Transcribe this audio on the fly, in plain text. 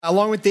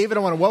Along with David,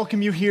 I want to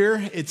welcome you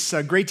here. It's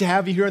great to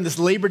have you here on this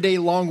Labor Day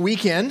long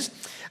weekend.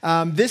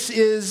 This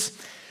is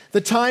the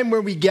time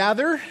where we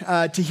gather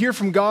to hear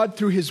from God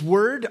through His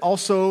Word,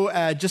 also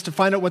just to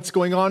find out what's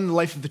going on in the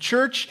life of the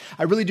church.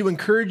 I really do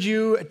encourage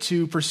you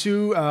to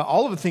pursue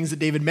all of the things that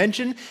David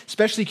mentioned,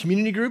 especially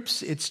community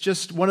groups. It's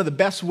just one of the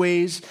best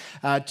ways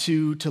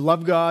to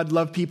love God,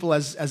 love people,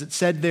 as it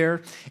said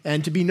there,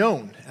 and to be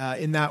known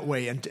in that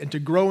way, and to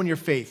grow in your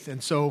faith.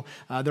 And so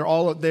they're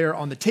all out there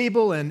on the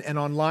table and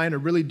online. I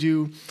really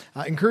do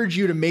encourage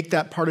you to make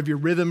that part of your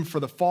rhythm for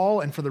the fall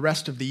and for the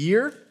rest of the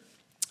year.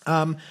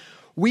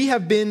 We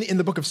have been in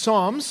the book of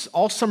Psalms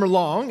all summer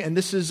long, and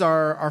this is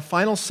our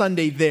final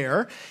Sunday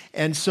there.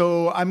 And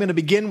so I'm going to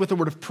begin with a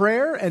word of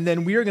prayer, and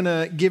then we are going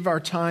to give our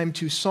time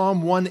to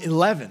Psalm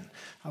 111,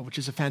 which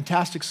is a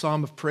fantastic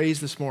psalm of praise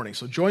this morning.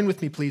 So join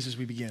with me, please, as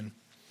we begin.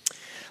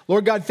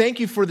 Lord God, thank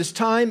you for this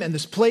time and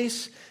this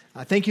place.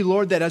 Thank you,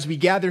 Lord, that as we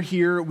gather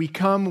here, we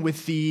come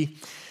with the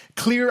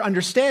clear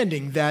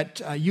understanding that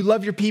you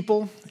love your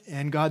people,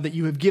 and God, that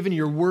you have given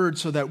your word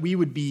so that we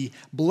would be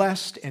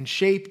blessed and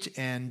shaped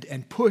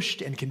and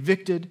pushed and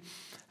convicted.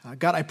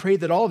 God, I pray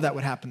that all of that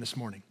would happen this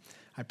morning.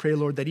 I pray,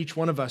 Lord, that each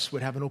one of us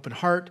would have an open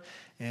heart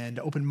and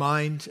open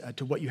mind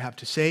to what you have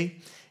to say.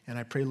 And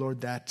I pray,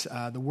 Lord, that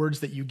the words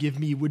that you give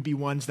me would be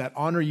ones that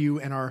honor you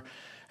and are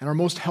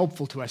most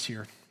helpful to us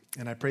here.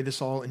 And I pray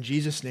this all in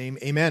Jesus' name.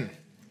 Amen.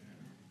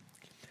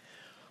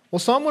 Well,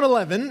 Psalm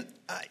 111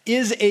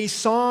 is a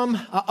psalm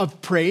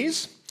of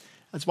praise.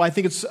 That's why I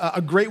think it's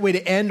a great way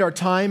to end our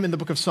time in the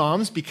book of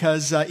Psalms,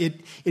 because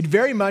it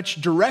very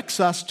much directs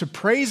us to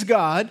praise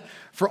God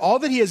for all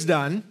that He has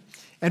done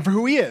and for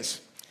who He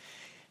is.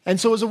 And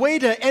so as a way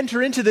to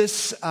enter into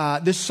this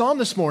psalm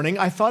this morning,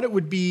 I thought it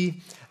would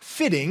be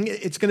fitting.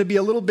 It's going to be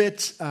a little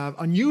bit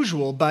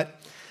unusual, but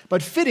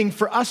fitting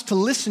for us to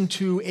listen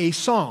to a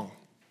song.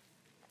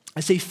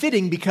 I say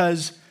fitting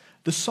because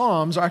the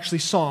Psalms are actually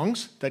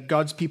songs that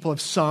God's people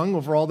have sung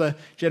over all the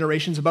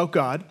generations about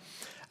God.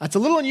 It's a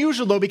little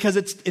unusual, though, because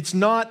it's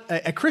not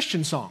a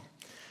Christian song.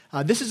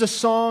 This is a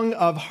song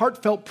of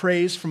heartfelt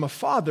praise from a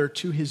father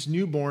to his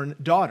newborn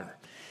daughter.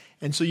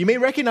 And so you may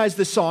recognize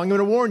this song. I'm going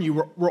to warn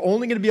you, we're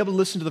only going to be able to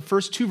listen to the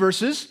first two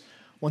verses.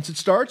 Once it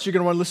starts, you're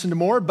going to want to listen to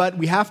more, but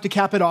we have to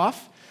cap it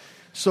off.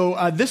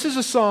 So this is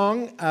a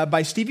song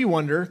by Stevie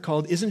Wonder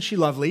called Isn't She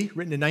Lovely,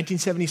 written in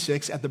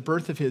 1976 at the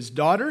birth of his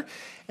daughter.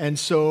 And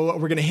so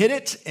we're going to hit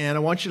it, and I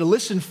want you to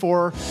listen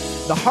for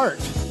the heart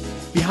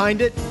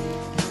behind it,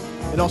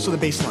 and also the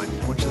bass line.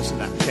 I want you to listen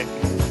to that. Okay.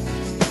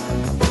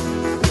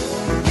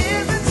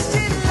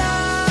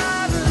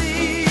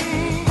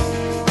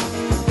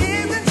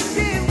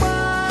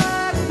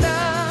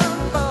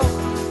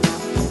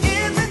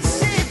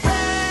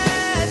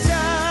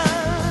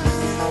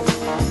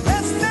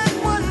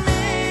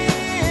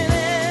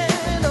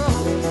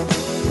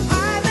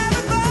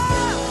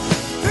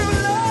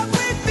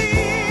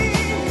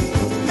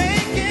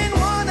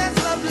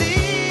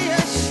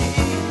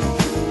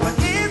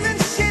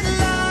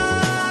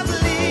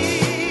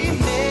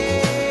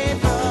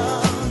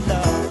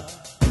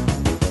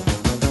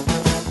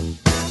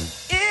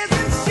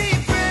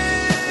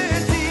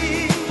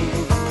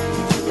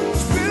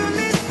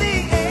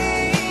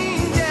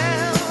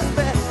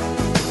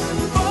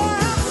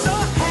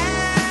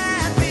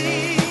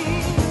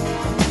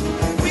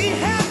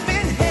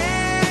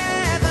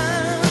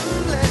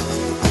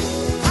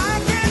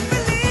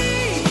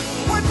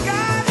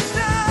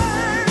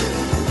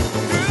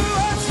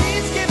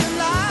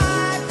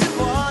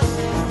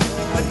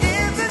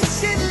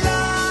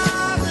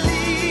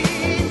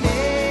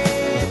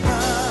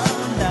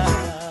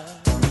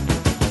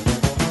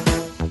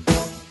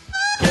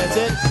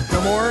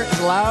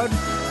 Loud.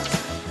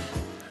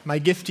 My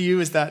gift to you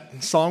is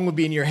that song will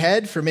be in your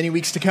head for many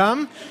weeks to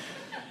come.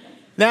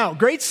 Now,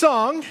 great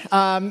song.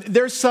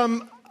 There's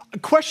some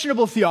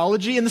questionable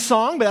theology in the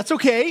song, but that's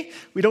okay.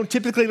 We don't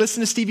typically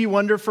listen to Stevie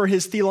Wonder for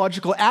his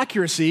theological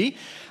accuracy.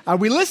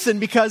 We listen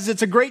because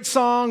it's a great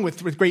song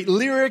with great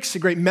lyrics, a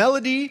great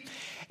melody.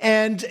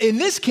 And in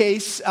this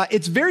case,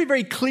 it's very,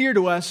 very clear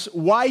to us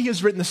why he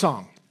has written the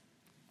song.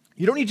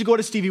 You don't need to go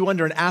to Stevie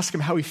Wonder and ask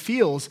him how he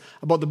feels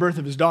about the birth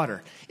of his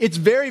daughter. It's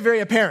very, very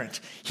apparent.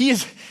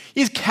 He's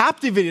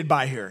captivated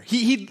by her.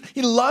 He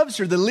loves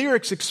her. The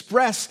lyrics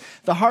express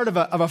the heart of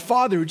a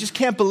father who just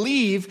can't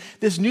believe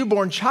this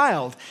newborn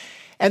child.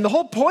 And the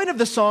whole point of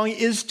the song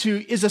is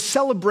a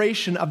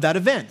celebration of that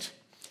event,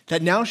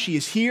 that now she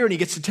is here and he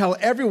gets to tell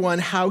everyone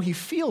how he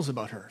feels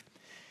about her.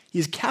 He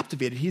is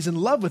captivated. He's in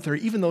love with her,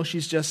 even though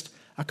she's just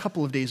a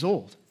couple of days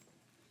old.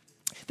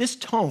 This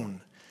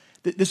tone,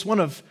 this one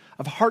of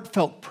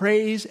heartfelt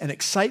praise and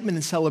excitement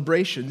and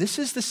celebration, this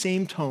is the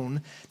same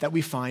tone that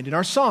we find in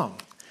our song.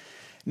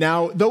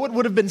 Now, though it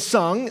would have been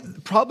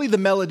sung, probably the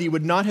melody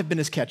would not have been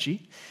as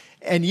catchy,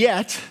 and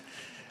yet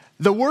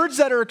the words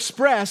that are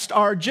expressed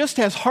are just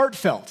as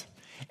heartfelt,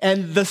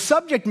 and the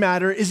subject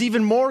matter is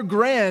even more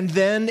grand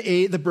than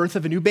the birth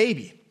of a new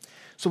baby.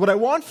 So what I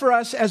want for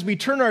us as we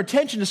turn our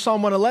attention to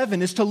Psalm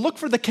 111 is to look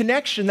for the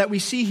connection that we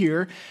see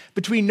here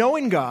between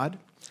knowing God,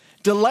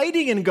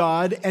 delighting in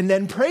God, and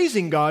then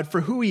praising God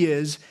for who he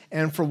is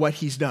and for what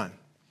he's done.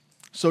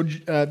 So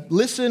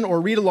listen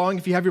or read along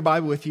if you have your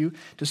Bible with you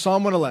to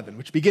Psalm 111,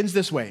 which begins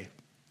this way.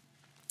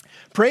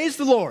 Praise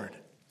the Lord.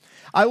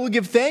 I will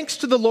give thanks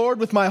to the Lord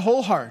with my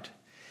whole heart.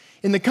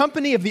 In the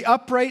company of the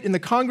upright in the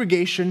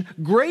congregation,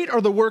 great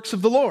are the works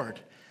of the Lord,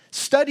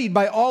 studied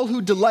by all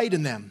who delight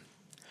in them.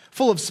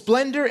 Full of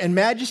splendor and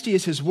majesty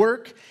is his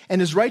work,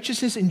 and his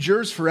righteousness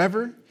endures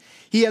forever.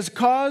 He has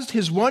caused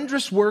his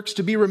wondrous works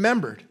to be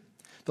remembered.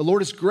 The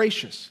Lord is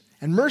gracious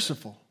and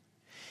merciful.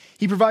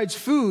 He provides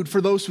food for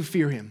those who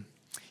fear him.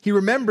 He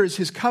remembers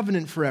his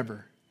covenant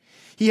forever.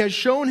 He has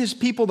shown his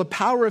people the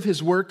power of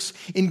his works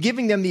in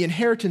giving them the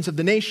inheritance of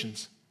the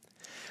nations.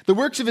 The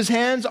works of his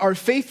hands are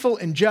faithful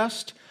and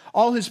just.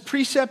 All his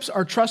precepts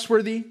are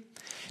trustworthy.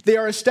 They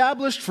are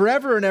established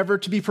forever and ever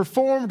to be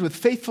performed with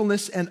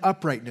faithfulness and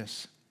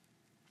uprightness.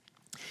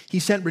 He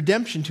sent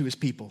redemption to his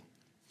people.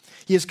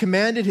 He has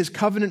commanded his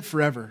covenant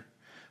forever.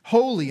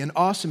 Holy and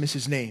awesome is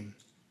his name.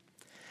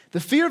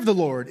 The fear of the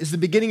Lord is the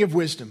beginning of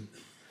wisdom.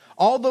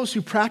 All those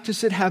who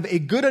practice it have a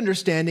good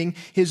understanding.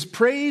 His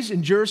praise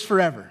endures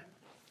forever.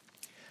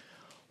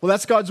 Well,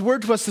 that's God's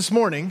word to us this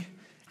morning.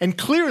 And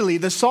clearly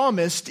the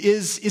psalmist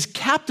is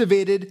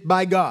captivated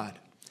by God.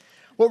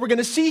 What we're going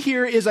to see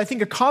here is, I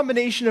think, a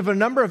combination of a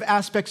number of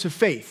aspects of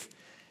faith.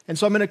 And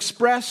so I'm going to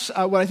express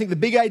what I think the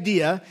big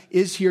idea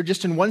is here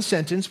just in one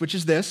sentence, which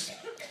is this.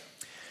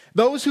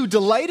 Those who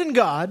delight in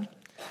God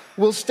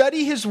will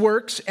study his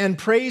works and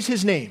praise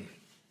his name.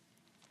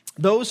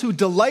 Those who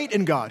delight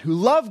in God, who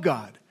love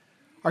God,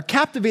 are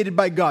captivated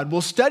by God,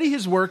 will study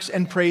his works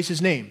and praise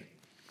his name.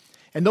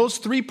 And those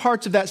three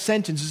parts of that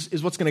sentence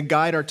is what's going to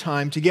guide our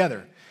time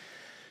together.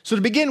 So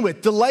to begin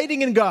with,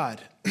 delighting in God.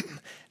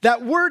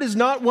 That word is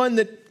not one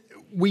that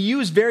we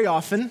use very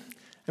often.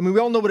 I mean, we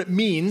all know what it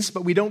means,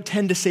 but we don't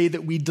tend to say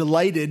that we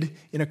delighted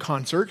in a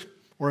concert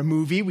or a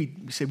movie. We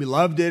say we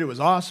loved it, it was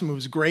awesome, it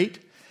was great.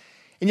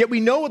 And yet we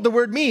know what the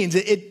word means.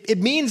 It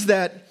means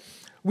that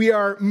we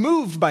are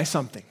moved by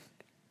something.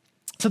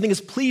 Something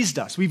has pleased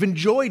us. We've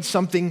enjoyed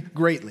something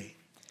greatly.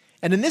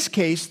 And in this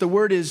case, the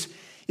word is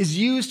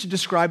used to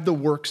describe the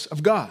works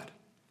of God,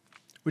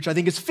 which I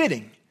think is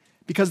fitting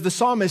because the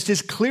psalmist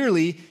is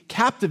clearly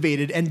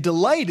captivated and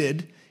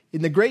delighted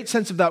in the great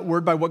sense of that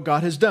word by what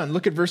God has done.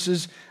 Look at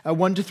verses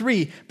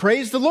 1-3.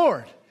 Praise the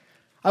Lord.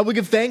 I will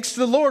give thanks to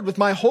the Lord with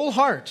my whole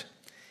heart.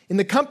 In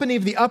the company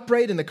of the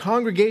upright in the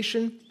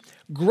congregation,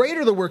 great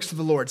are the works of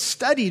the Lord,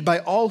 studied by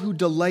all who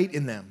delight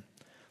in them.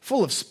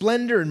 Full of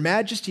splendor and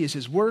majesty is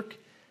his work,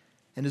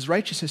 and his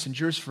righteousness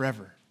endures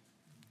forever.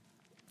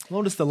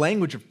 Notice the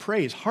language of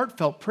praise,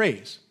 heartfelt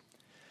praise.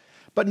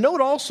 But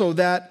note also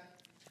that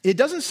it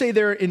doesn't say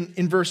there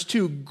in verse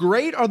 2,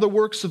 great are the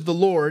works of the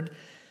Lord,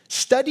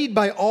 studied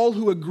by all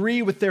who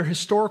agree with their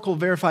historical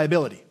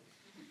verifiability.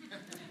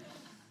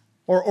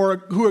 or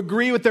who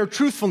agree with their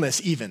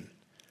truthfulness even.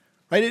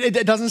 Right?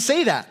 It doesn't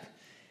say that.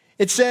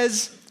 It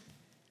says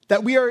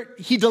that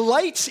he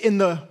delights in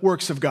the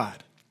works of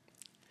God.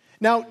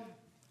 Now,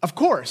 of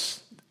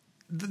course,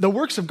 the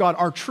works of God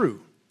are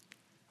true.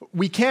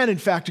 We can, in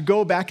fact,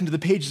 go back into the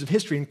pages of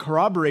history and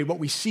corroborate what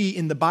we see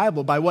in the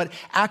Bible by what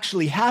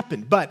actually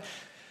happened. But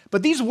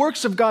these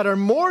works of God are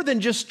more than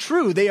just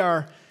true. They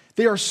are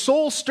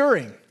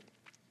soul-stirring.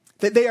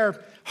 They are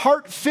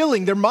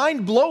heart-filling. They're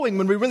mind-blowing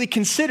when we really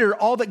consider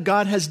all that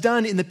God has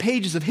done in the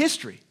pages of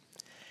history.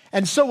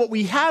 And so what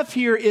we have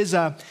here is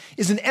an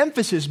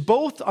emphasis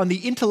both on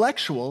the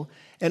intellectual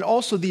and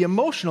also the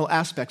emotional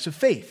aspects of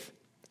faith.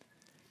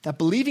 That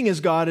believing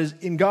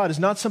in God is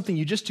not something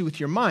you just do with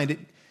your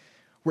mind.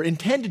 We're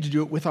intended to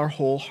do it with our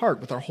whole heart,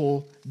 with our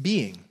whole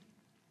being.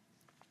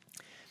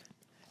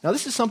 Now,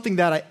 this is something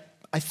that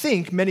I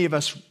think many of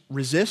us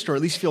resist, or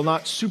at least feel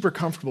not super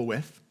comfortable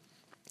with.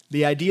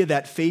 The idea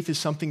that faith is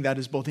something that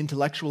is both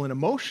intellectual and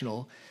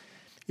emotional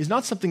is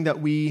not something that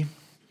we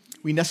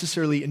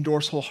necessarily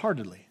endorse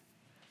wholeheartedly.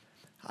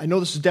 I know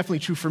this is definitely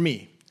true for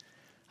me.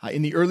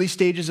 In the early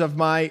stages of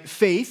my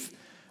faith,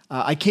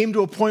 I came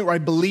to a point where I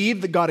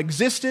believed that God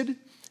existed.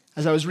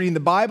 As I was reading the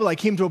Bible, I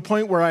came to a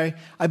point where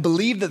I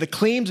believed that the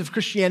claims of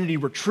Christianity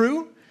were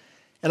true,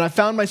 and I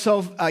found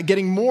myself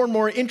getting more and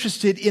more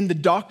interested in the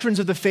doctrines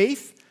of the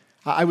faith.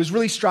 I was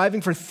really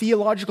striving for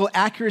theological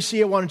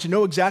accuracy. I wanted to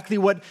know exactly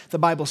what the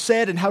Bible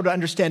said and how to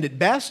understand it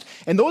best,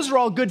 and those are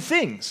all good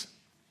things.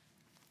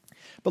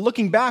 But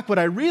looking back, what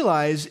I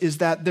realized is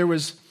that there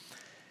was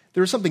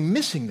something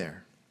missing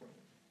there.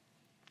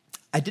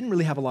 I didn't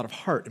really have a lot of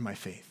heart in my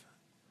faith.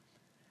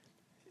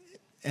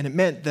 And it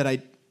meant that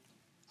I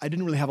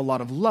didn't really have a lot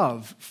of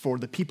love for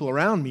the people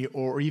around me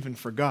or even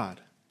for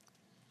God.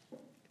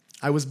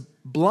 I was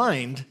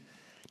blind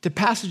to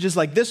passages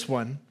like this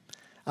one,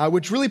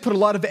 which really put a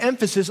lot of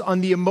emphasis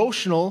on the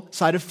emotional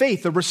side of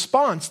faith, the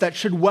response that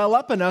should well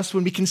up in us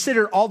when we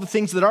consider all the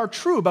things that are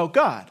true about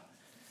God.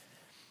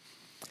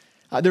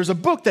 There's a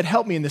book that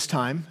helped me in this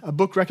time, a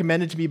book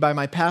recommended to me by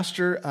my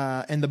pastor,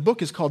 and the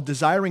book is called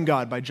Desiring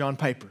God by John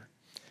Piper.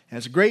 And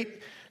it's a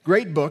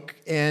great book,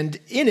 and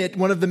in it,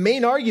 one of the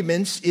main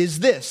arguments is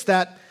this,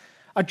 that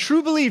a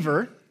true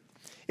believer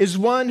is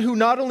one who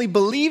not only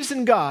believes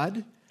in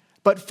God,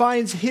 but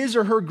finds his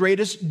or her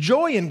greatest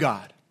joy in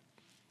God.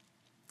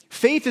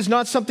 Faith is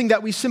not something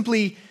that we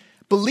simply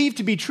believe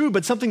to be true,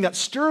 but something that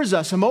stirs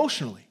us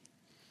emotionally.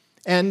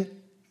 And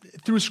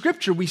through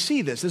Scripture, we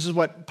see this. This is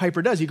what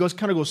Piper does. He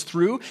kind of goes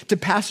through to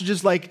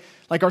passages like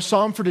our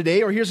psalm for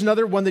today, or here's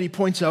another one that he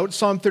points out,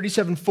 Psalm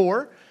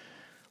 37:4,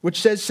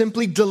 which says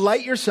simply,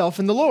 delight yourself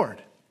in the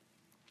Lord.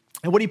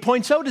 And what he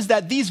points out is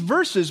that these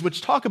verses,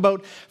 which talk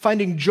about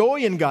finding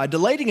joy in God,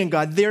 delighting in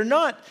God, they're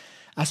not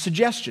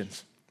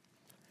suggestions.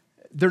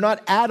 They're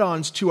not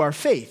add-ons to our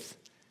faith.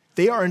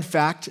 They are, in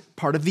fact,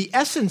 part of the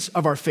essence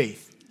of our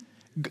faith.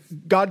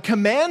 God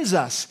commands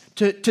us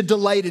to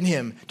delight in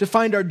him, to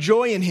find our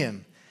joy in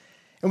him.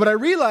 And what I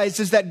realized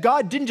is that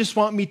God didn't just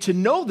want me to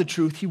know the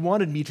truth, he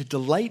wanted me to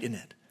delight in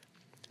it,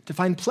 to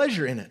find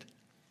pleasure in it.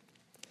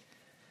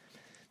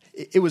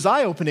 It was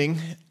eye-opening,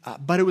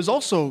 but it was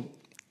also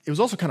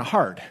kind of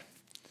hard,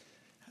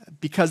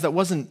 because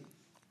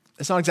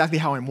it's not exactly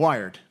how I'm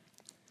wired.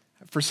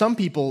 For some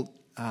people,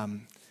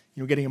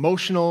 getting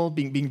emotional,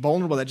 being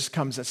vulnerable, that just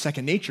comes as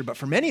second nature. But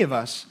for many of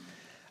us,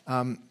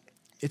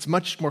 it's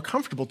much more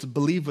comfortable to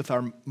believe with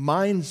our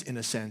minds, in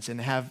a sense, and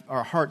have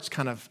our hearts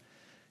kind of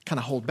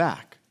hold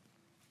back.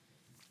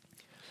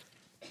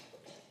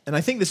 And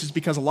I think this is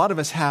because a lot of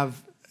us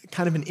have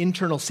kind of an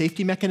internal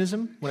safety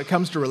mechanism when it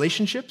comes to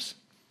relationships.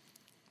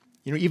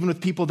 Even with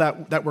people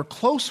that we're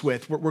close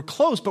with, we're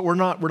close, but we're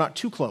not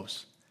too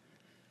close.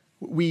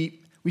 We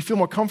feel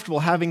more comfortable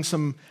having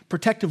some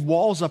protective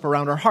walls up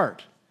around our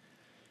heart,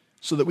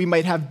 so that we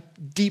might have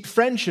deep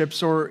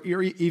friendships or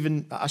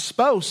even a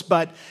spouse,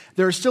 but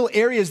there are still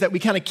areas that we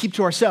kind of keep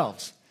to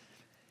ourselves.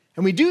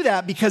 And we do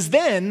that because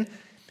then,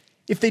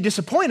 if they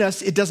disappoint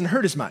us, it doesn't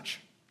hurt as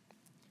much,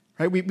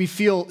 right? We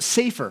feel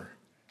safer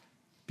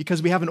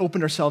because we haven't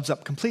opened ourselves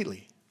up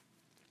completely.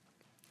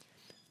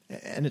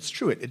 And it's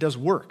true, it does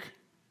work.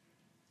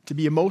 To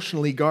be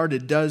emotionally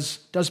guarded does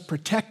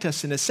protect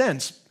us in a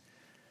sense.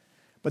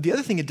 But the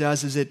other thing it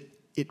does is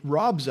it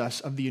robs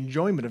us of the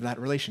enjoyment of that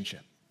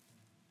relationship.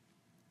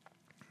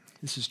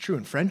 This is true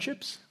in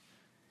friendships,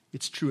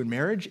 it's true in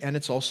marriage, and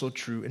it's also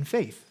true in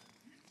faith.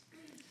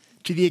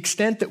 To the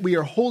extent that we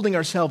are holding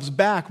ourselves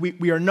back,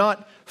 we are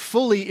not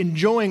fully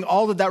enjoying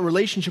all that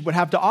relationship would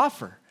have to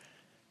offer.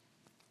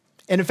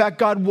 And in fact,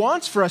 God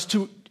wants for us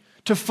to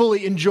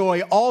fully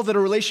enjoy all that a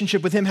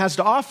relationship with him has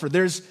to offer.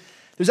 There's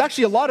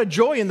actually a lot of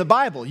joy in the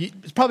Bible.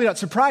 It's probably not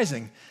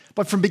surprising,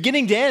 but from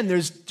beginning to end,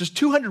 there's just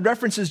 200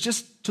 references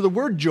just to the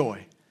word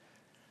joy,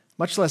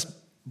 much less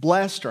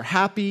blessed or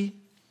happy.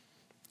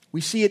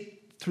 We see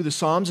it through the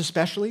Psalms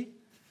especially.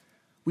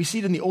 We see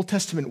it in the Old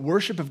Testament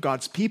worship of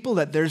God's people,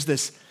 that there's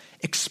this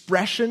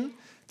expression,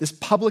 this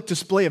public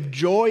display of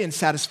joy and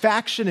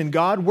satisfaction in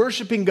God,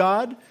 worshiping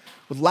God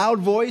with loud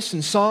voice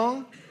and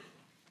song.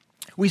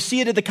 We see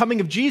it at the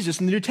coming of Jesus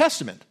in the New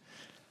Testament.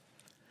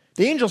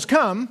 The angels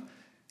come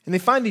and they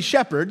find these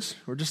shepherds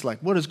who are just like,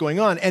 what is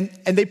going on? And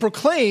they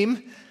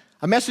proclaim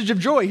a message of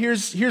joy.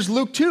 Here's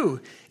Luke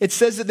 2. It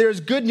says that there is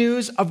good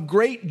news of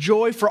great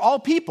joy for all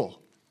people.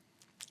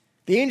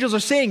 The angels are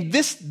saying,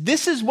 this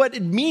is what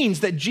it means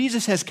that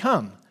Jesus has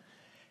come.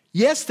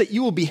 Yes, that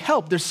you will be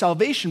helped, there's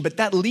salvation, but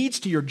that leads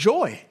to your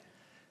joy.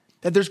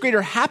 That there's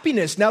greater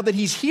happiness now that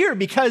he's here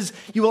because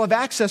you will have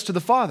access to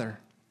the Father.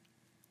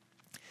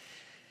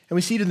 And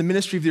we see it in the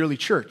ministry of the early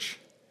church,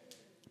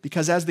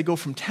 because as they go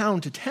from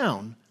town to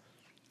town,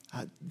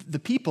 the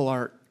people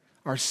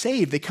are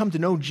saved. They come to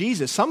know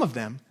Jesus, some of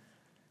them,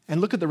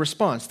 and look at the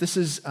response. This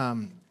is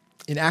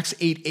in Acts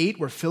 8:8,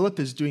 where Philip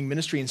is doing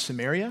ministry in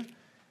Samaria.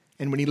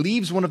 And when he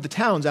leaves one of the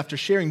towns after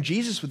sharing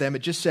Jesus with them, it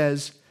just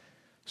says,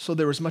 so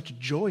there was much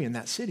joy in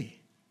that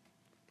city.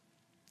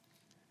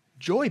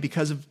 Joy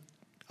because of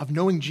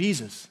knowing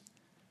Jesus.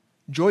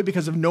 Joy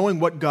because of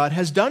knowing what God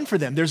has done for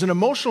them. There's an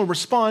emotional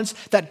response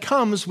that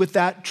comes with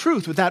that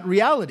truth, with that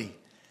reality.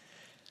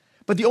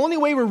 But the only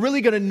way we're really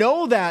going to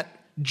know that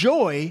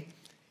joy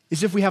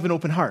is if we have an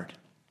open heart.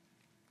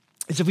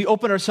 It's if we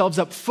open ourselves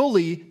up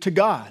fully to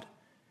God.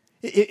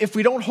 If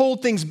we don't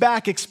hold things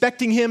back,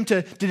 expecting him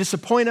to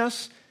disappoint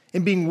us,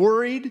 and being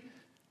worried,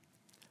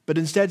 but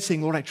instead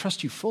saying, Lord, I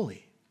trust you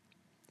fully.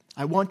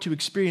 I want to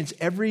experience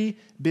every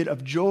bit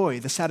of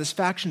joy, the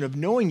satisfaction of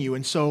knowing you,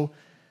 and so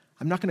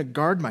I'm not going to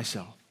guard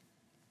myself.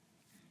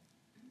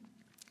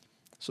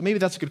 So maybe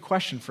that's a good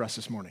question for us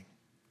this morning.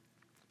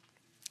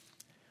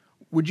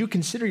 Would you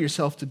consider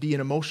yourself to be an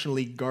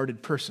emotionally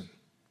guarded person?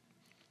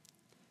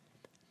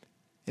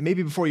 And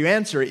maybe before you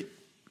answer,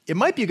 it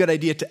might be a good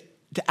idea to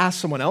ask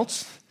someone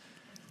else,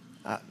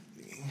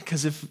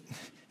 because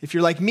if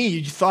you're like me,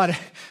 you thought,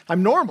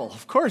 I'm normal.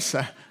 Of course,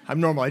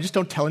 I'm normal. I just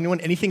don't tell anyone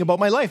anything about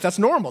my life. That's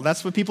normal.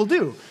 That's what people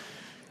do.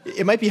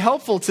 It might be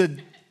helpful to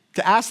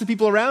ask the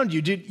people around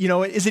you,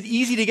 is it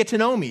easy to get to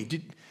know me? Do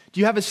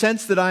you have a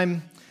sense that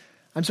I'm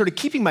sort of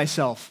keeping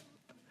myself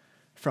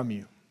from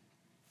you?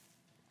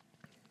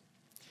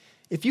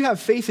 If you have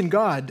faith in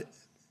God,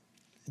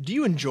 do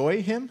you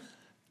enjoy him?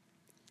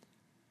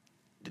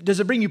 Does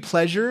it bring you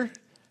pleasure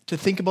to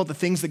think about the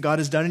things that God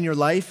has done in your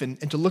life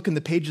and to look in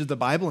the pages of the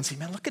Bible and say,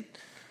 man, look at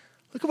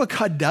what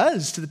God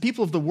does to the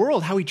people of the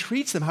world, how he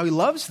treats them, how he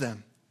loves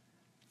them?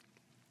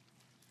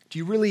 Do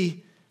you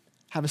really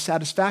have a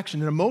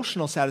satisfaction, an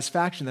emotional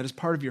satisfaction that is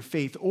part of your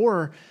faith?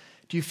 Or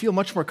do you feel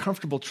much more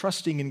comfortable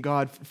trusting in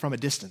God from a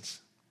distance?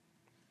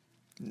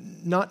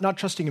 Not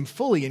trusting him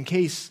fully in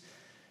case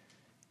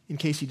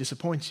he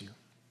disappoints you.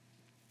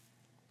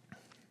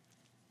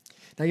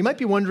 Now you might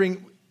be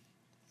wondering,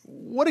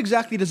 what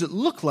exactly does it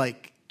look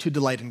like to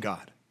delight in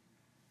God?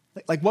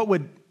 Like what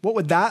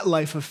would that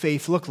life of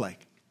faith look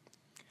like?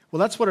 Well,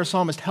 that's what our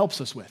psalmist helps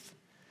us with.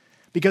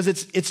 Because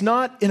it's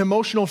not an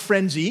emotional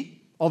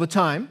frenzy all the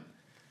time,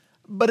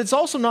 but it's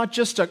also not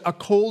just a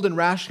cold and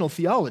rational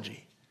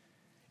theology.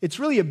 It's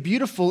really a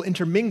beautiful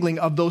intermingling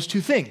of those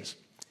two things.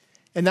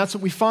 And that's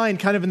what we find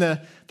kind of in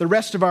the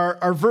rest of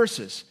our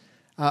verses.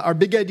 Our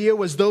big idea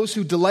was those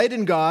who delight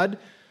in God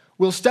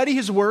will study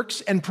his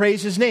works and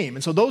praise his name.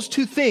 And so those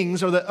two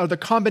things are the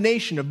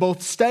combination of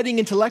both studying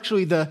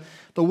intellectually the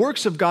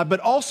works of God, but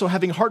also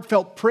having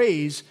heartfelt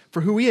praise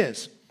for who he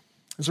is.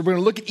 And so we're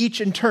going to look at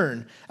each in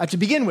turn. To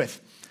begin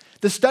with,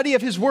 the study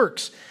of his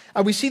works.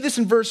 We see this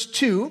in verse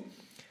 2,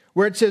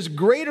 where it says,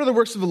 "Great are the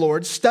works of the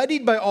Lord,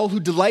 studied by all who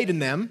delight in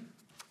them."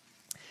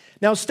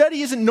 Now,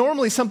 study isn't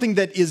normally something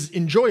that is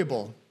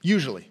enjoyable,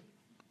 usually.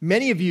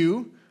 Many of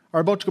you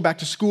are about to go back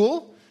to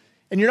school,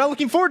 and you're not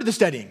looking forward to the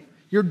studying.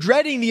 You're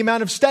dreading the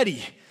amount of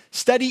study.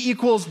 Study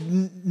equals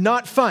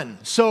not fun.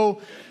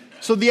 So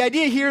the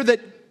idea here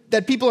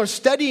that people are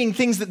studying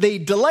things that they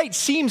delight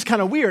seems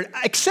kind of weird,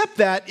 except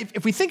that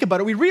if we think about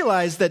it, we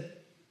realize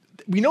that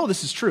we know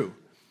this is true.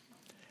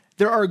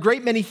 There are a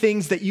great many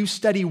things that you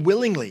study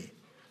willingly,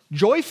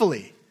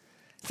 joyfully,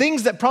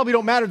 things that probably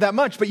don't matter that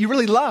much, but you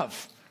really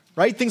love,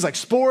 right? Things like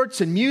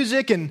sports and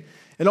music and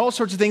all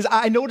sorts of things.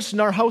 I noticed in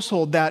our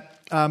household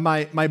that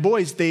my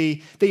boys,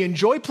 they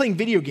enjoy playing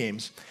video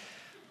games.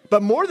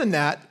 But more than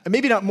that,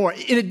 maybe not more,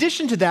 in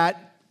addition to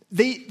that,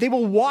 they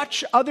will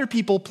watch other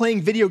people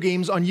playing video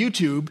games on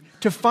YouTube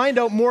to find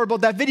out more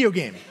about that video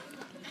game.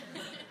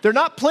 They're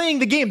not playing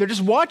the game. They're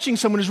just watching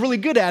someone who's really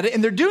good at it,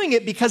 and they're doing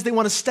it because they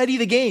want to study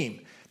the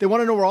game. They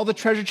want to know where all the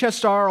treasure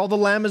chests are, all the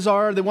llamas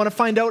are. They want to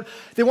find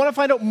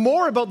out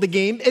more about the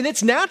game, and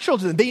it's natural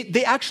to them.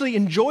 They actually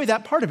enjoy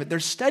that part of it. They're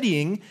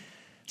studying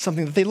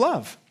something that they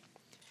love.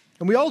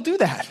 And we all do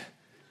that.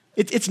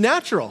 It's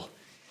natural,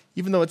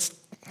 even though it's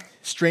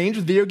strange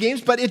with video games,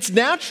 but it's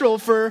natural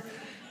for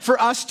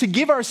us to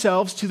give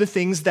ourselves to the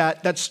things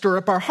that stir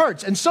up our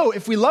hearts. And so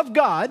if we love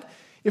God,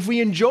 if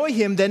we enjoy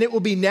him, then it will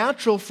be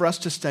natural for us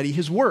to study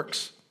his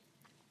works.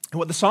 And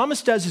what the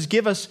psalmist does is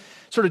give us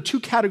sort of two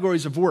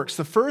categories of works.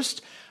 The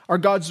first are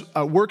God's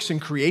works in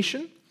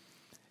creation,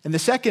 and the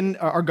second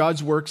are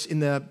God's works in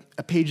the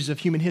pages of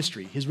human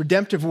history, his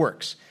redemptive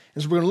works.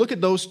 And so we're going to look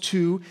at those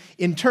two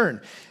in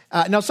turn.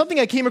 Now, something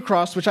I came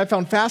across, which I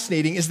found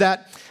fascinating, is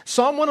that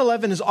Psalm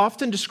 111 is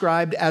often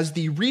described as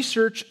the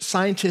research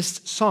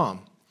scientist's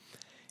psalm.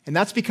 And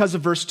that's because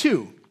of verse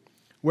 2,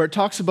 where it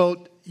talks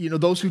about,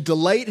 those who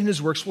delight in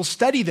his works will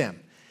study them.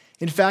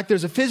 In fact,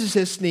 there's a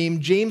physicist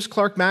named James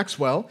Clerk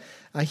Maxwell.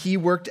 He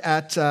worked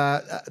at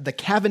the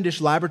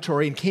Cavendish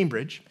Laboratory in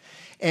Cambridge,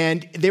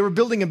 and they were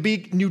building a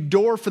big new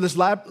door for this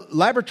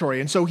laboratory.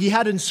 And so he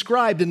had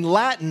inscribed in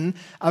Latin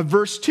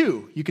verse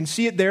 2. You can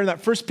see it there in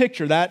that first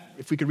picture. That,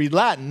 if we could read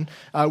Latin,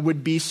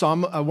 would be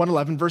Psalm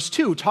 111, verse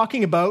 2,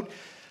 talking about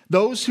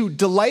those who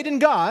delight in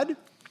God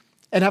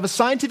and have a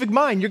scientific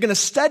mind. You're going to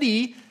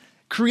study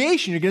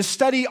creation. You're going to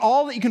study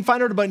all that you can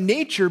find out about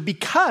nature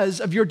because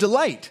of your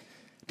delight,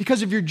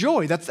 because of your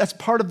joy. That's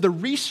part of the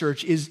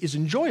research is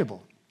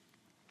enjoyable.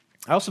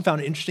 I also found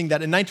it interesting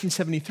that in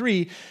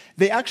 1973,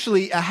 they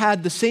actually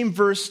had the same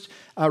verse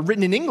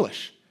written in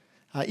English.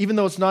 Even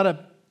though it's not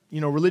a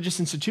religious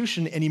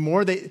institution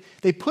anymore,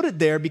 they put it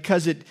there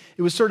because it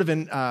was sort of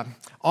an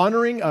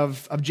honoring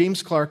of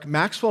James Clerk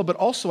Maxwell, but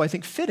also, I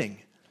think, fitting.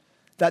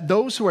 That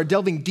those who are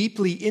delving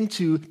deeply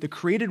into the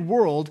created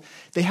world,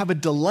 they have a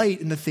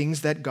delight in the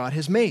things that God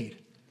has made.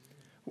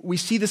 We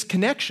see this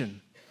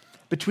connection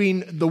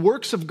between the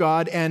works of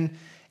God and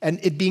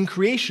it being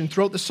creation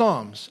throughout the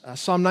Psalms.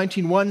 Psalm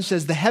 19:1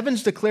 says, "The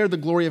heavens declare the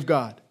glory of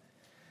God,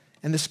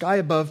 and the sky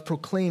above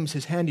proclaims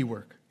his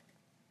handiwork."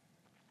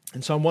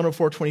 And Psalm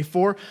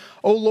 104:24,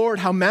 "O Lord,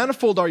 how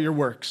manifold are your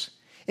works.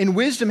 In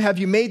wisdom have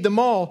you made them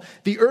all.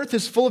 The earth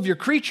is full of your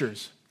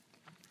creatures."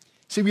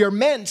 See, we are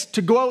meant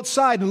to go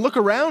outside and look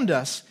around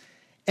us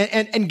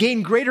and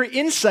gain greater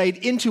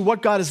insight into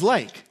what God is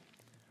like.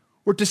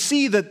 We're to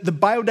see the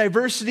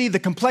biodiversity, the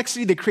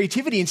complexity, the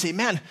creativity, and say,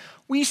 man,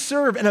 we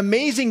serve an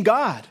amazing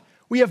God.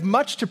 We have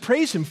much to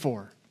praise him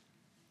for.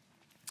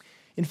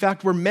 In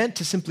fact, we're meant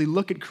to simply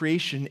look at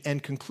creation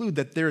and conclude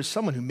that there is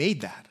someone who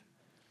made that.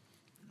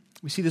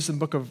 We see this in the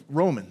book of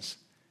Romans.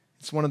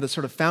 It's one of the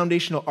sort of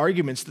foundational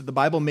arguments that the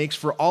Bible makes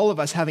for all of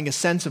us having a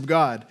sense of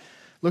God.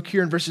 Look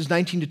here in verses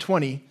 19 to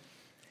 20.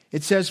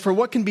 It says, "For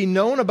what can be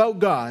known about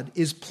God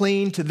is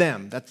plain to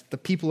them," that's the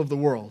people of the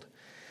world,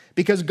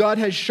 "because God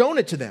has shown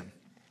it to them.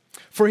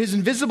 For his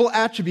invisible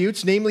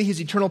attributes, namely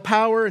his eternal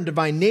power and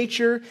divine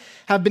nature,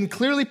 have been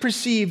clearly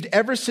perceived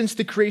ever since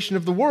the creation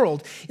of the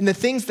world in the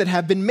things that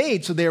have been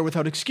made, so they are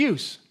without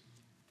excuse.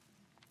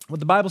 What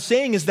the Bible's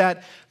saying is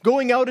that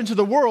going out into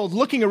the world,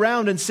 looking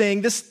around and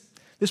saying, this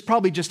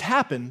probably just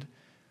happened,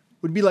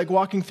 would be like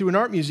walking through an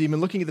art museum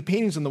and looking at the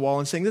paintings on the wall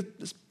and saying,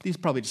 these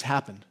probably just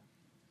happened.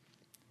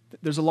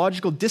 There's a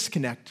logical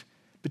disconnect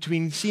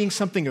between seeing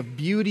something of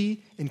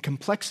beauty and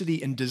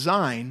complexity and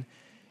design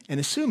and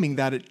assuming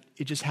that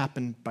it just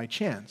happened by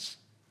chance.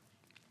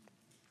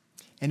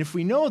 And if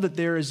we know that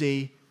there is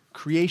a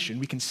creation,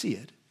 we can see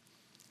it,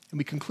 and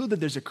we conclude that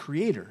there's a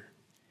creator,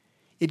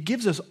 it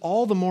gives us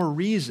all the more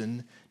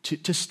reason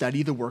to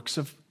study the works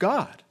of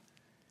God,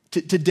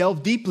 to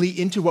delve deeply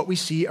into what we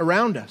see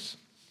around us.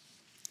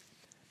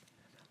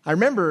 I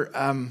remember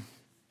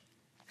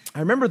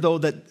though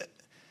that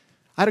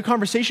I had a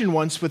conversation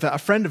once with a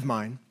friend of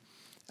mine.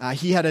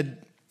 He had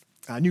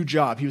a new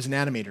job. He was an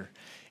animator.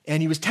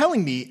 And he was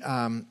telling me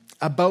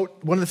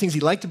about one of the things he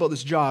liked about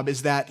this job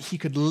is that he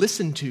could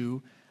listen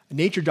to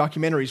nature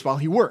documentaries while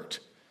he worked,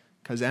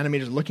 because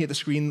animators are looking at the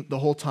screen the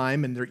whole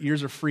time and their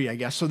ears are free, I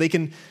guess. So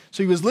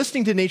he was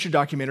listening to nature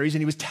documentaries, and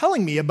he was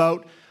telling me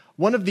about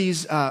one of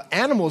these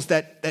animals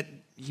that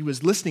he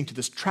was listening to,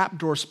 this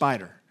trapdoor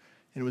spider.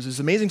 And it was this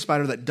amazing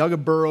spider that dug a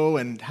burrow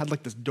and had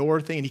like this door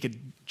thing, and he could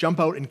jump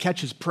out and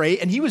catch his prey.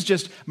 And he was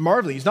just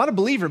marveling. He's not a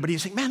believer, but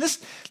he's saying, man, this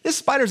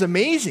spider's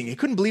amazing. He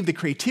couldn't believe the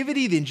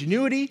creativity, the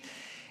ingenuity.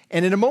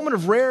 And in a moment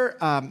of rare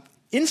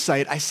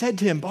insight, I said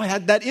to him, boy,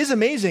 that is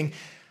amazing.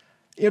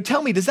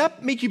 Tell me, does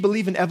that make you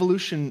believe in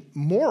evolution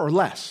more or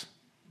less?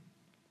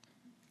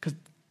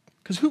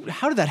 Because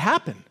how did that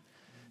happen?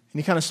 And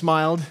he kind of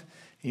smiled, and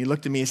he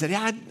looked at me and said,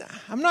 yeah,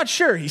 I'm not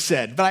sure, he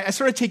said, but I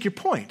sort of take your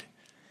point.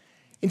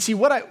 And see,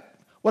 what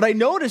I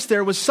noticed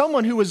there was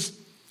someone who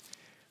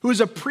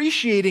was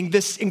appreciating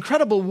this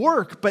incredible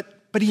work,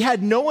 but he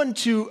had no one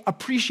to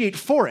appreciate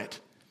for it.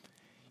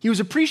 He was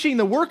appreciating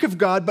the work of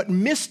God, but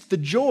missed the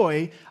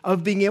joy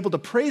of being able to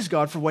praise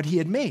God for what he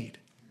had made.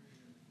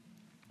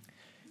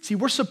 See,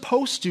 we're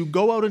supposed to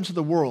go out into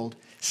the world,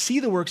 see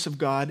the works of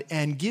God,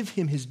 and give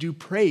him his due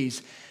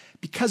praise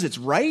because it's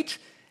right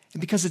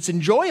and because it's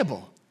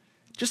enjoyable.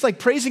 Just like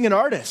praising an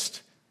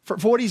artist for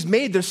what he's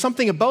made, there's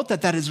something about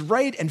that is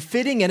right and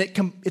fitting, and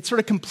it sort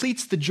of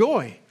completes the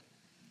joy.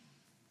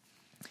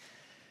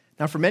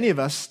 Now, for many of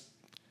us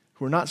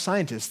who are not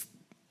scientists,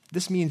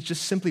 this means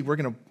just simply we're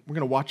going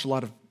to watch a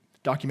lot of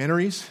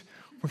documentaries.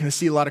 We're going to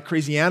see a lot of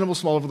crazy animals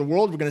from all over the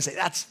world. We're going to say,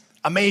 that's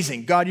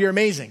amazing. God, you're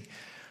amazing.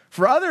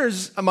 For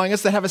others among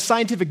us that have a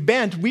scientific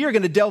bent, we are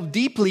going to delve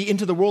deeply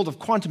into the world of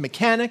quantum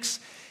mechanics,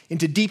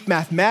 into deep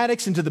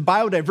mathematics, into the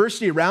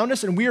biodiversity around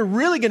us, and we are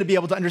really going to be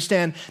able to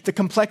understand the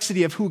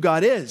complexity of who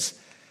God is,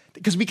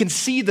 because we can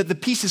see that the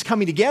pieces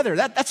coming together.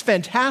 That's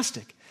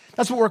fantastic.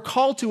 That's what we're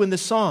called to in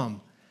this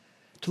psalm,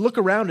 to look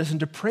around us and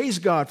to praise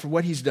God for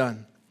what he's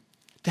done,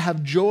 to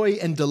have joy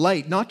and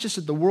delight, not just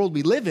at the world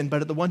we live in,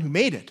 but at the one who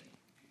made it.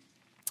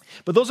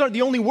 But those aren't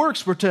the only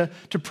works we're to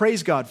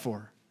praise God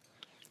for.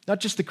 Not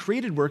just the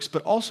created works,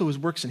 but also his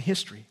works in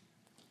history.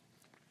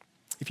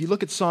 If you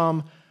look at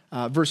Psalm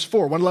verse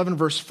 4, 111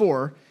 verse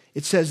 4,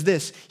 it says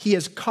this, he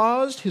has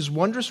caused his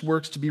wondrous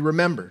works to be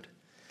remembered.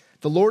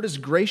 The Lord is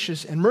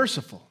gracious and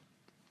merciful.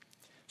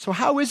 So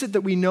how is it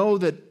that we know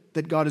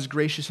that God is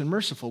gracious and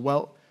merciful?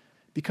 Well,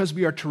 because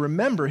we are to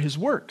remember his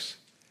works,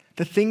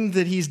 the things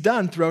that he's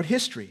done throughout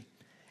history.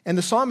 And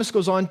the psalmist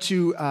goes on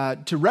to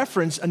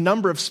reference a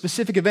number of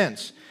specific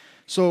events.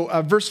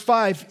 So verse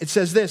 5, it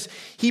says this,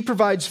 he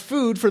provides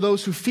food for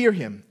those who fear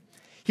him.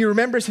 He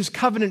remembers his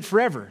covenant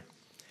forever.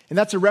 And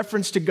that's a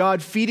reference to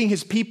God feeding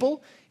his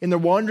people in their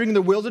wandering in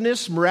the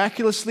wilderness,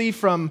 miraculously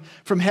from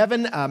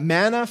heaven,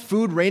 manna,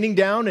 food raining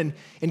down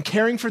and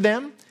caring for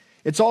them.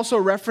 It's also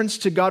a reference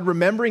to God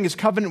remembering his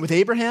covenant with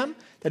Abraham,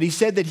 that he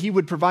said that he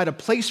would provide a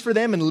place for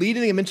them and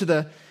leading them into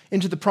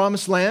the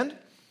promised land.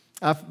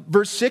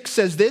 Verse 6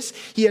 says this,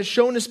 he has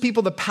shown his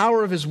people the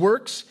power of his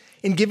works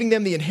in giving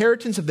them the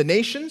inheritance of the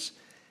nations.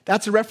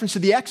 That's a reference to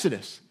the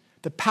Exodus.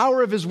 The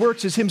power of his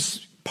works is him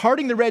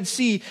parting the Red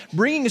Sea,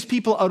 bringing his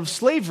people out of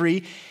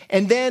slavery,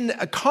 and then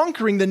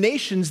conquering the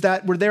nations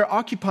that were there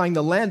occupying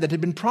the land that had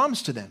been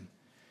promised to them.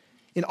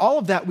 In all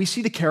of that, we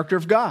see the character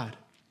of God.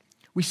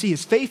 We see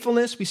his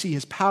faithfulness, we see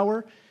his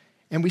power,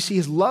 and we see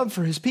his love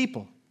for his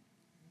people.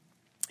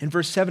 In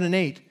verse 7 and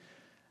 8,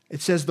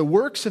 it says, the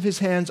works of his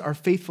hands are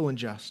faithful and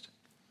just.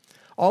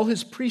 All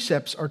his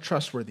precepts are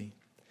trustworthy.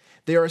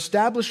 They are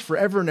established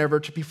forever and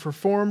ever to be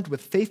performed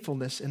with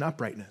faithfulness and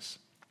uprightness.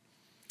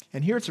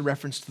 And here it's a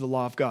reference to the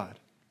law of God.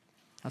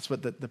 That's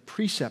what the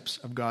precepts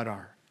of God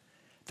are.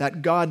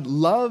 That God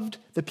loved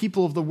the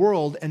people of the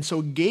world and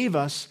so gave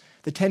us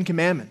the Ten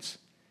Commandments.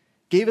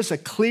 Gave us a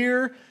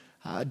clear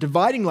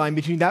dividing line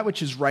between that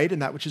which is right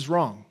and that which is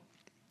wrong.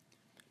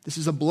 This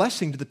is a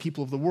blessing to the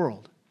people of the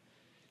world,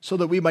 so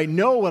that we might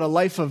know what a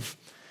life of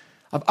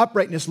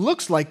uprightness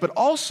looks like, but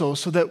also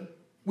so that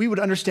we would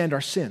understand our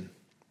sin,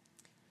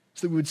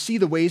 so that we would see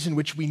the ways in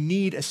which we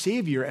need a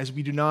Savior as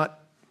we do not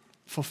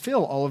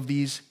fulfill all of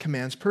these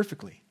commands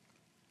perfectly.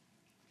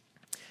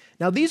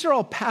 Now, these are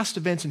all past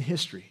events in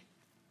history.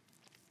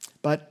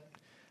 But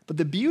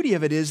the beauty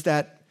of it is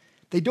that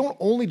they don't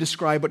only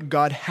describe what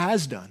God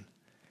has done,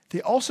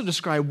 they also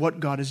describe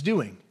what God is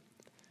doing,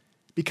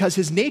 because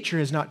his nature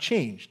has not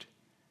changed.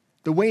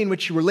 The way in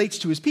which he relates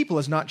to his people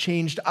has not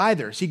changed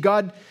either. See,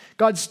 God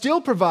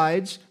still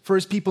provides for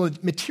his people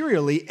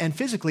materially and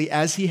physically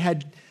as he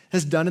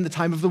has done in the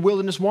time of the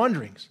wilderness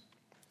wanderings.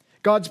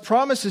 God's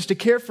promises to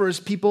care for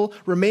his people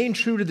remain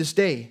true to this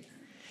day.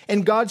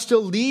 And God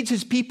still leads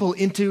his people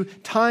into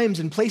times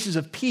and places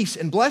of peace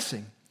and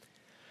blessing.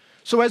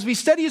 So as we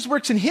study his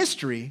works in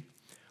history,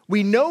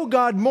 we know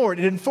God more. It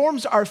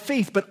informs our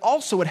faith, but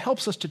also it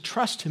helps us to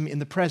trust him in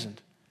the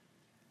present.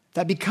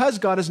 That because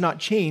God has not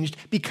changed,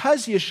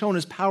 because he has shown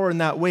his power in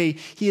that way,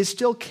 he is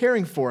still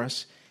caring for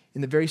us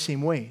in the very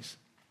same ways.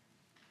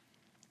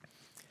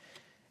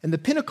 And the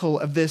pinnacle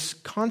of this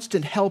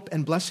constant help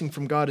and blessing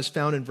from God is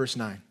found in verse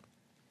 9.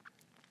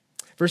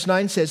 Verse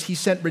 9 says, he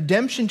sent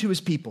redemption to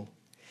his people.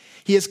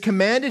 He has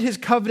commanded his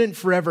covenant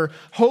forever.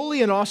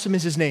 Holy and awesome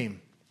is his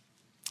name.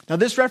 Now,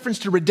 this reference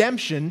to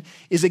redemption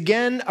is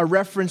again a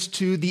reference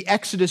to the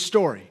Exodus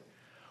story,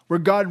 where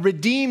God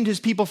redeemed his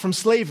people from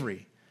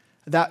slavery.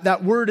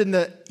 That word in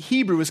the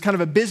Hebrew is kind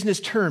of a business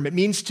term. It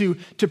means to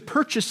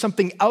purchase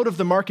something out of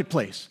the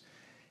marketplace,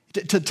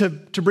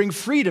 to bring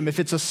freedom. If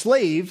it's a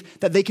slave,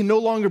 that they can no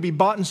longer be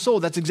bought and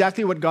sold. That's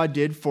exactly what God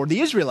did for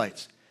the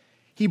Israelites.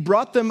 He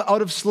brought them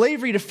out of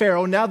slavery to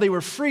Pharaoh. Now they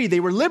were free. They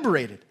were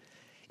liberated.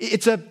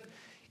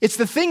 It's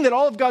the thing that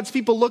all of God's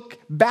people look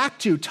back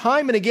to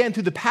time and again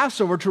through the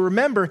Passover to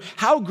remember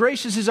how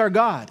gracious is our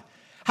God,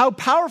 how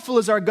powerful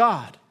is our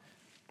God.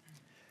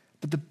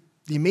 But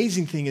the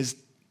amazing thing is,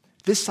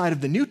 this side of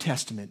the New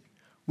Testament,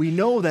 we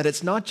know that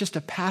it's not just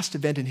a past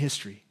event in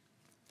history,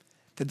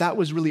 that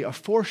was really a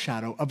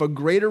foreshadow of a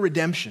greater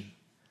redemption,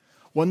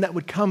 one that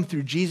would come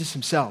through Jesus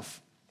himself.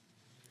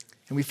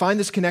 And we find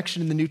this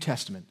connection in the New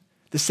Testament,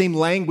 the same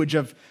language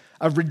of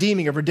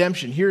redeeming, of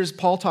redemption. Here's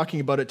Paul talking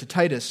about it to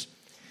Titus.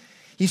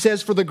 He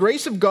says, for the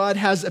grace of God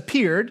has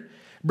appeared,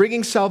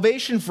 bringing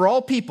salvation for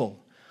all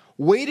people,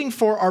 waiting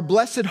for our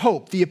blessed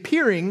hope, the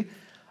appearing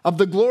of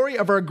the glory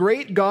of our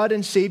great God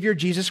and Savior,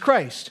 Jesus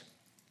Christ,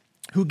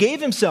 who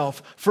gave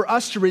himself for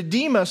us to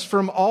redeem us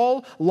from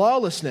all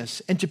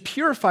lawlessness and to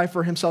purify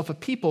for himself a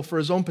people for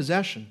his own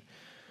possession,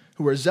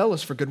 who are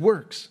zealous for good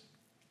works.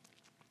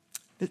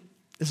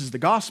 This is the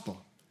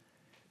gospel.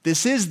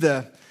 This is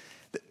the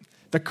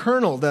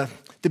kernel, the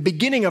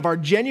beginning of our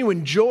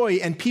genuine joy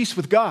and peace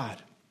with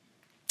God.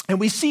 And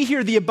we see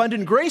here the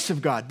abundant grace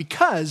of God,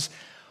 because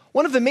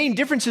one of the main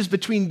differences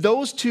between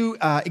those two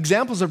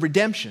examples of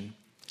redemption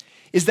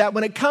is that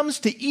when it comes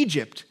to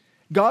Egypt,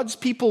 God's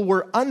people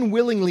were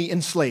unwillingly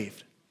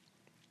enslaved.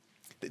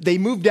 They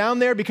moved down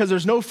there because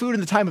there's no food in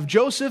the time of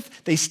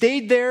Joseph. They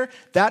stayed there.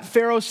 That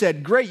Pharaoh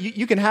said, great,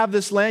 you can have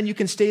this land, you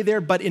can stay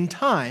there. But in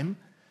time,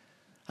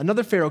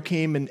 another Pharaoh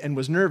came and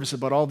was nervous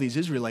about all these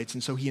Israelites,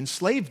 and so he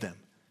enslaved them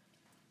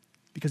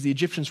because the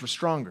Egyptians were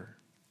stronger.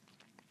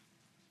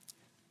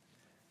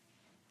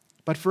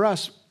 But for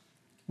us,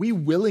 we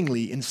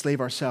willingly enslave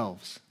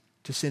ourselves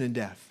to sin and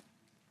death.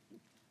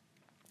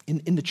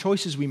 In the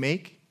choices we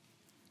make,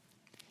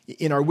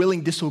 in our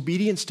willing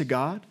disobedience to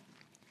God,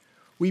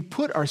 we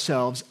put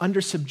ourselves under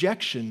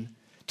subjection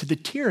to the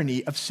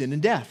tyranny of sin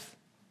and death.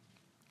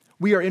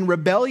 We are in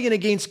rebellion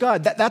against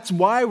God. That's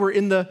why we're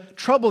in the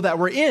trouble that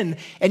we're in,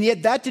 and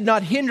yet that did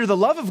not hinder the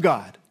love of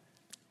God.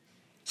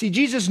 See,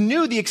 Jesus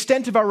knew the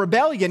extent of our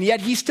rebellion,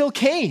 yet he still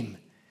came.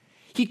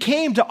 He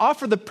came to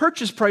offer the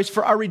purchase price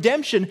for our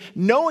redemption,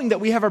 knowing that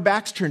we have our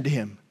backs turned to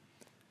him,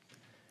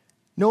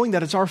 knowing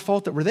that it's our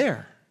fault that we're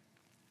there.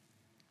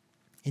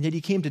 And yet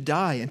he came to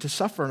die and to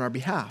suffer on our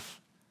behalf.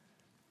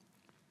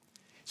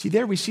 See,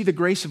 there we see the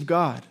grace of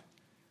God.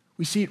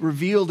 We see it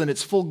revealed in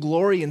its full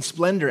glory and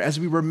splendor. As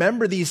we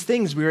remember these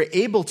things, we are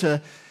able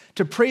to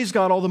praise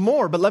God all the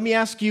more. But let me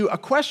ask you a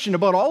question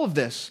about all of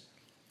this.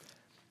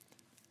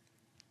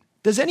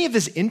 Does any of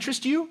this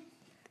interest you?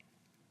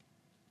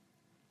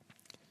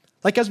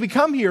 Like, as we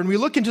come here and we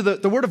look into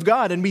the Word of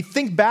God and we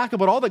think back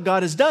about all that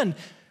God has done,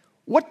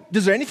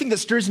 is there anything that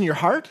stirs in your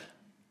heart?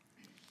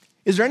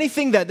 Is there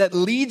anything that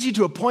leads you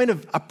to a point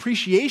of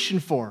appreciation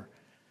for?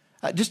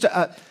 Just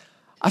a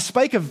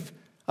spike of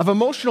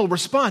emotional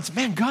response.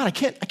 Man, God, I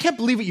can't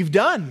believe what you've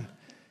done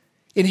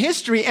in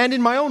history and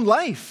in my own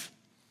life.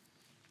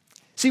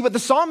 See, what the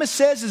psalmist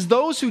says is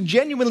those who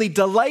genuinely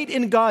delight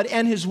in God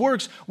and his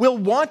works will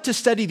want to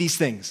study these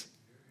things.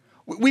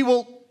 We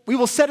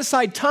will set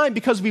aside time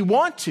because we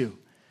want to.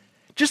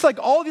 Just like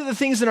all the other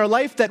things in our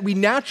life that we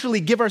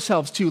naturally give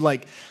ourselves to,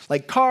 like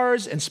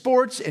cars and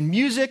sports and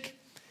music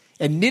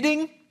and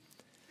knitting.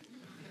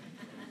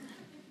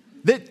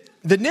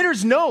 The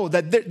knitters know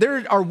that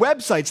there are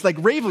websites like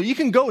Ravel. You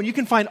can go and you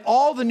can find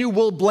all the new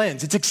wool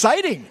blends. It's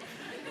exciting.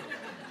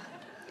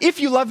 If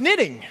you love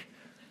knitting,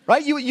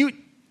 right?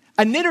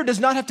 A knitter does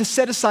not have to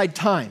set aside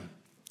time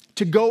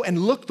to go and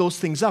look those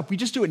things up. We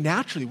just do it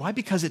naturally. Why?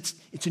 Because it's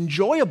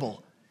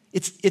enjoyable.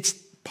 It's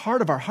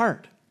part of our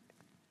heart.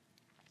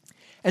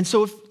 And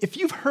so if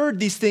you've heard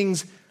these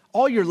things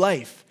all your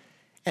life,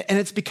 and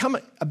it's become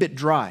a bit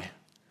dry.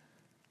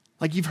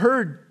 Like you've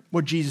heard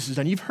what Jesus has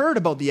done. You've heard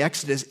about the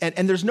Exodus,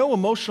 and there's no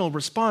emotional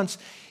response.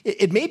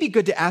 It may be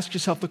good to ask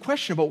yourself the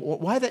question about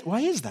why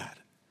is that?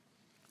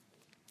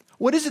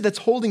 What is it that's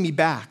holding me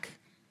back?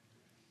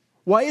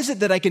 Why is it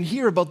that I can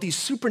hear about these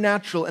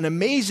supernatural and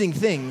amazing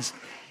things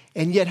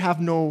and yet have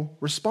no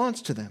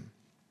response to them?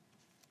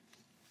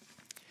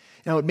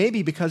 Now, it may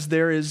be because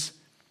there's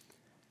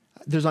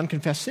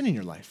unconfessed sin in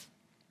your life.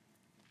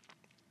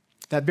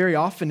 That very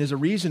often is a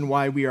reason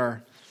why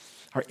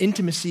our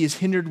intimacy is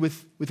hindered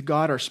with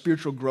God, our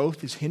spiritual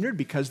growth is hindered,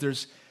 because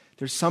there's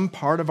some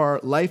part of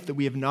our life that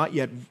we have not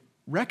yet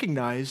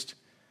recognized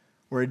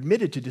or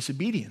admitted to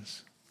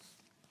disobedience.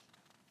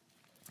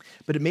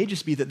 But it may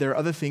just be that there are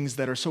other things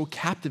that are so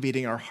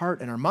captivating our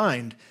heart and our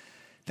mind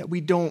that we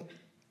don't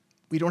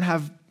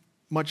have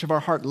much of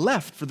our heart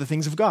left for the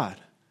things of God.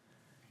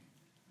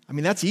 I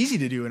mean, that's easy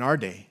to do in our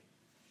day,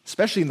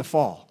 especially in the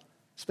fall,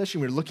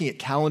 especially when we're looking at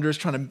calendars,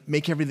 trying to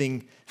make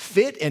everything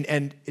fit,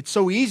 and it's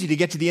so easy to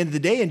get to the end of the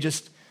day and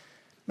just,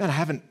 man, I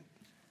haven't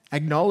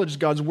acknowledged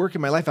God's work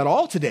in my life at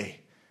all today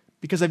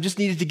because I've just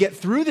needed to get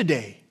through the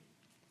day.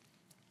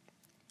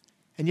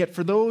 And yet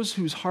for those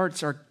whose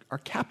hearts are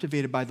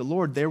captivated by the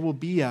Lord, there will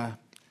be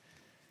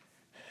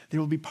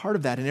part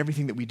of that in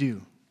everything that we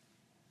do.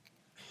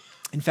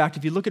 In fact,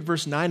 if you look at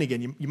verse 9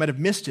 again, you might have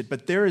missed it,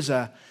 but there is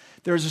a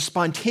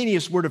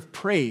spontaneous word of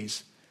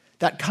praise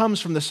that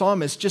comes from the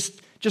psalmist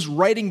just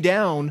writing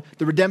down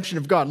the redemption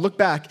of God. Look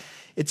back.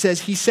 It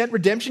says, he sent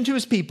redemption to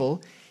his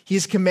people. He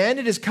has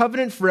commanded his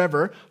covenant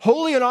forever.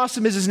 Holy and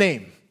awesome is his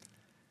name.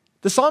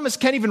 The psalmist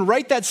can't even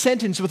write that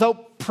sentence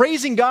without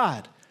praising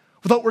God,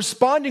 without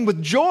responding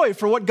with joy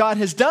for what God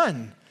has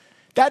done.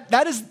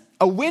 That is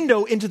a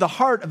window into the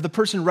heart of the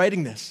person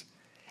writing this.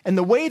 And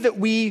the way that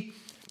we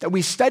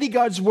study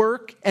God's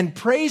work and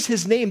praise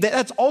his name,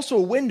 that's also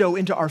a window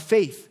into our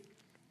faith,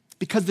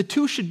 because the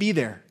two should be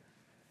there.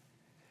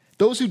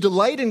 Those who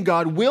delight in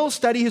God will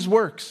study his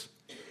works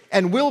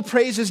and will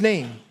praise his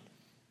name.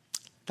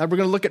 Now we're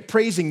going to look at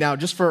praising now,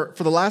 just for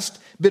the last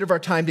bit of our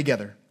time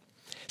together.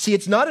 See,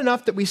 it's not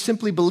enough that we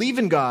simply believe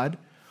in God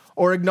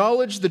or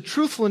acknowledge the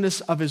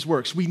truthfulness of his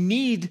works. We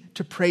need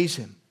to praise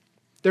him.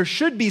 There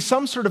should be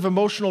some sort of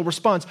emotional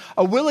response,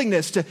 a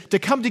willingness to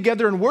come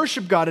together and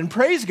worship God and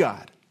praise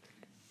God.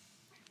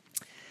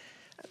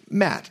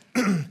 Matt,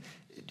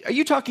 are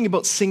you talking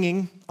about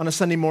singing on a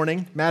Sunday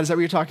morning? Matt, is that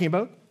what you're talking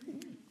about?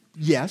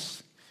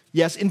 Yes.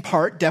 Yes, in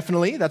part,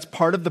 definitely. That's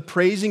part of the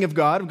praising of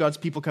God, of God's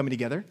people coming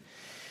together.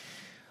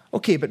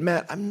 Okay, but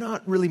Matt, I'm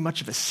not really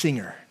much of a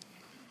singer.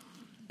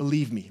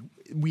 Believe me,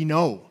 we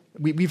know.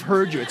 We've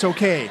heard you. It's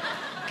okay.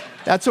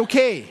 That's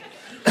okay.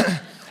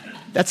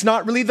 That's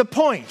not really the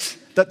point.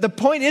 The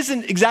point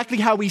isn't exactly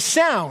how we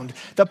sound.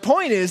 The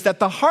point is that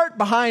the heart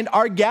behind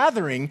our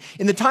gathering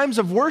in the times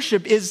of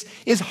worship is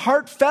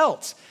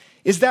heartfelt,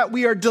 is that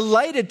we are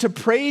delighted to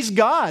praise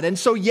God. And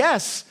so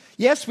yes,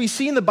 we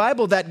see in the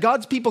Bible that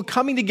God's people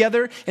coming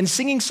together and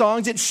singing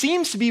songs, it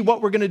seems to be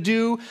what we're going to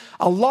do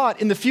a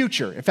lot in the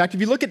future. In fact, if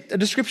you look at a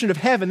description of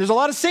heaven, there's a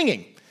lot of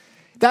singing.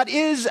 That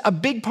is a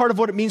big part of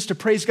what it means to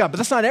praise God, but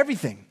that's not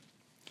everything.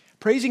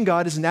 Praising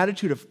God is an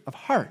attitude of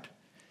heart.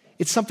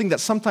 It's something that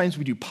sometimes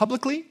we do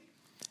publicly,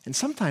 and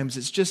sometimes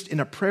it's just in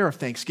a prayer of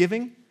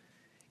thanksgiving.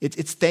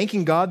 It's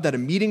thanking God that a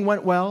meeting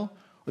went well,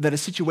 or that a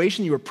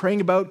situation you were praying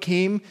about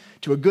came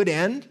to a good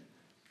end.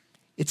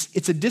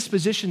 It's a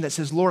disposition that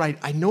says, Lord,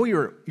 I know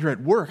you're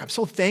at work. I'm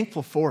so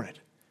thankful for it.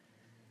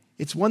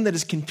 It's one that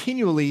is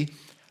continually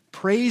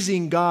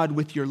praising God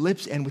with your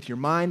lips and with your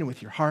mind and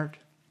with your heart.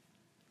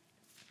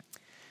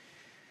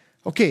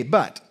 Okay,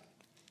 but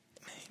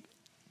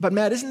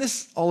Matt, isn't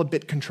this all a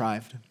bit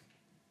contrived?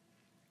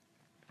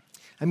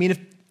 I mean,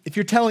 if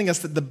you're telling us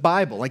that the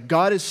Bible, like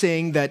God is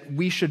saying that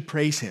we should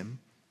praise him,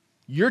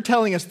 you're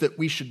telling us that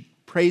we should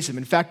praise him.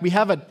 In fact, we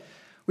have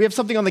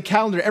something on the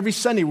calendar every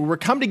Sunday where we're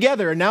come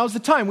together, and now's the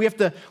time. We have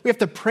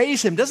to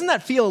praise him. Doesn't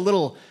that feel a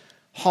little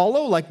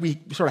hollow, like we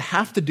sort of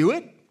have to do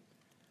it?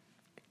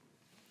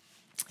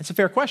 It's a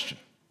fair question,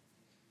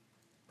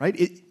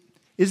 right?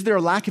 Is there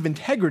a lack of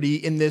integrity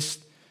in this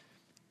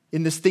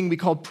thing we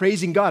call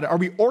praising God? Are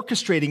we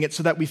orchestrating it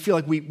so that we feel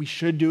like we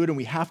should do it and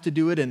we have to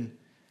do it? And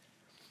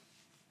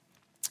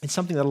it's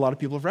something that a lot of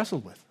people have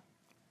wrestled with.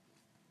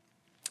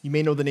 You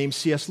may know the name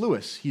C.S.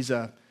 Lewis.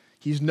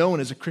 He's known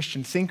as a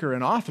Christian thinker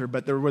and author,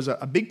 but there was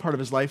a big part of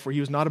his life where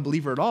he was not a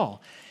believer at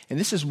all. And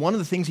this is one of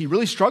the things he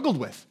really struggled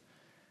with,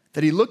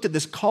 that he looked at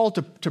this call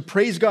to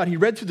praise God. He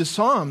read through the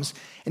Psalms,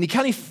 and he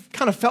kind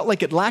of felt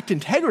like it lacked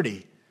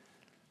integrity.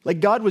 Like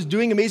God was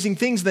doing amazing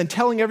things, then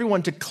telling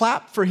everyone to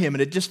clap for him,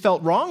 and it just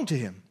felt wrong to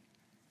him.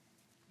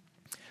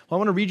 Well, I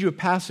want to read you a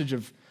passage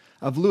of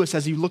Lewis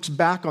as he looks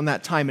back on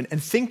that time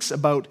and thinks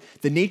about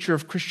the nature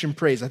of Christian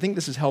praise. I think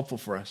this is helpful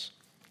for us.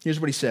 Here's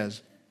what he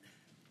says.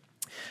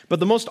 But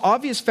the most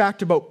obvious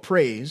fact about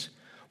praise,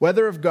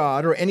 whether of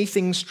God or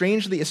anything,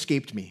 strangely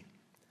escaped me.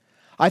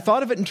 I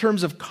thought of it in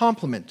terms of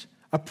compliment,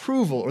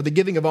 approval, or the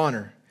giving of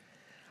honor.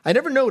 I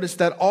never noticed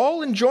that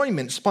all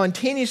enjoyment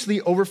spontaneously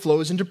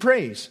overflows into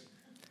praise.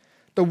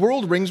 The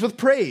world rings with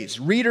praise.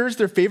 Readers,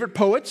 their favorite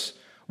poets.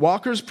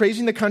 Walkers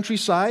praising the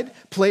countryside.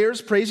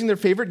 Players praising their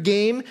favorite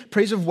game.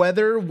 Praise of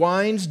weather,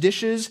 wines,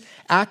 dishes.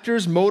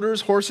 Actors,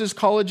 motors, horses,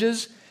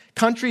 colleges.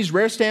 Countries,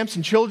 rare stamps,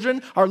 and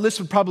children. Our list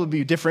would probably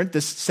be different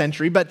this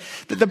century. But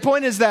the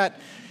point is that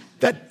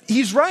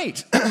he's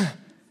right.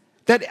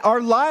 That our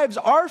lives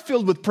are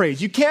filled with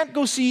praise. You can't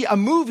go see a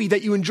movie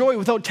that you enjoy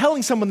without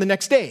telling someone the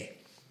next day.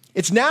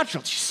 It's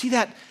natural. Did you see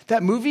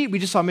that movie? We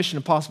just saw Mission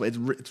Impossible.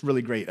 It's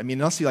really great. I mean,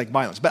 unless you like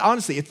violence. But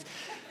honestly,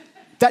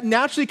 that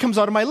naturally comes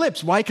out of my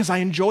lips. Why? Because I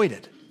enjoyed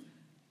it.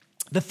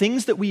 The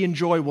things that we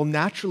enjoy will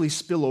naturally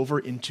spill over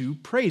into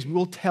praise. We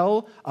will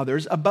tell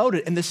others about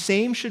it. And the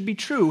same should be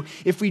true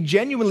if we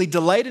genuinely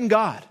delight in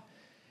God.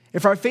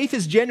 If our faith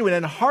is genuine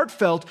and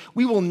heartfelt,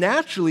 we will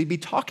naturally be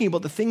talking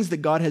about the things that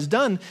God has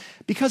done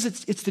because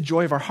it's the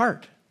joy of our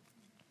heart.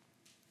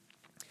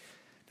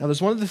 Now,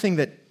 there's one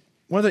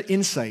other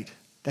insight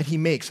that he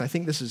makes. I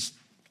think this is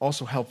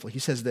also helpful. He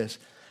says this: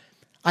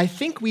 I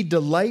think we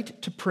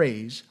delight to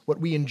praise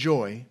what we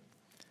enjoy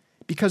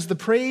because the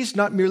praise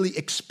not merely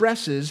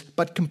expresses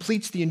but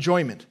completes the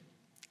enjoyment.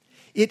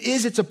 It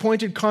is its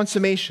appointed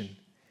consummation.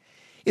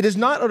 It is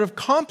not out of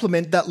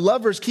compliment that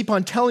lovers keep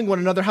on telling one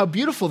another how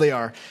beautiful they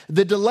are.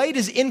 The delight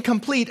is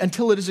incomplete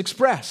until it is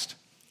expressed.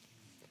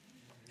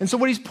 And so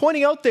what he's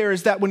pointing out there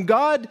is that when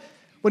God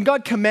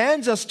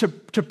commands us to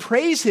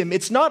praise him,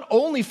 it's not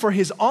only for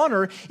his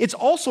honor, it's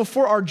also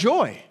for our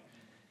joy.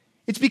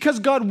 It's because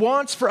God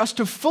wants for us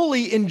to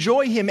fully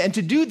enjoy him, and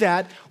to do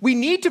that, we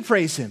need to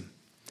praise him.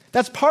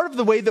 That's part of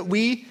the way that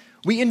we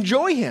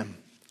enjoy him.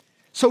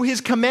 So his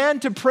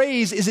command to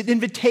praise is an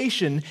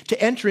invitation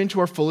to enter into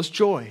our fullest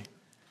joy.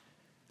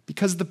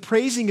 Because the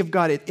praising of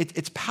God,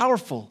 it's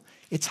powerful,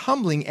 it's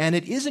humbling, and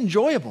it is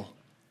enjoyable.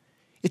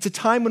 It's a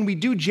time when we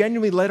do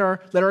genuinely let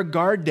our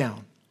guard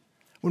down,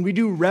 when we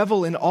do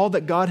revel in all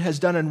that God has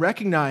done and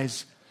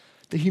recognize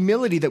the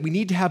humility that we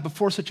need to have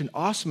before such an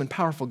awesome and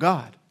powerful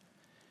God.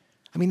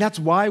 I mean, that's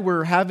why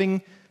we're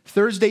having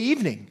Thursday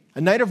evening,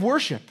 a night of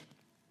worship,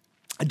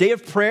 a day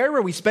of prayer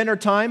where we spend our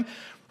time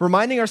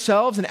reminding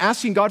ourselves and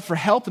asking God for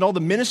help in all the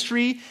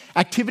ministry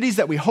activities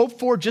that we hope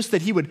for, just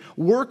that he would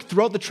work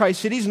throughout the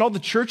Tri-Cities and all the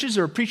churches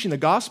that are preaching the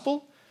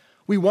gospel.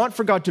 We want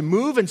for God to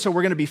move, and so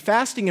we're going to be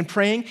fasting and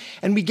praying,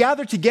 and we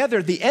gather together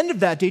at the end of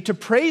that day to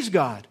praise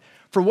God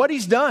for what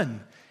he's done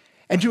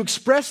and to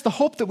express the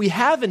hope that we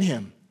have in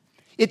him.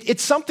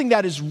 It's something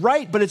that is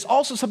right, but it's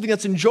also something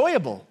that's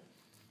enjoyable.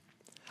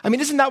 I mean,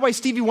 isn't that why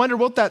Stevie Wonder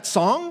wrote that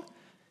song?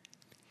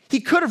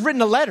 He could have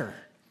written a letter.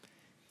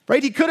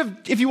 Right? He could have,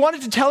 if he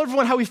wanted to tell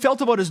everyone how he felt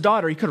about his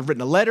daughter, he could have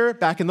written a letter.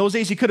 Back in those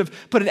days, he could have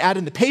put an ad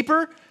in the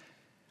paper.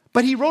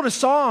 But he wrote a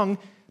song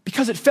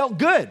because it felt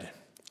good.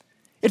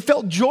 It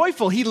felt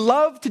joyful. He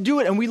loved to do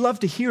it, and we love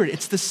to hear it.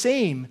 It's the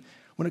same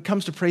when it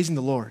comes to praising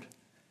the Lord.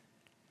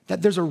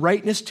 That there's a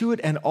rightness to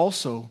it and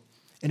also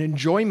an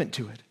enjoyment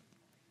to it.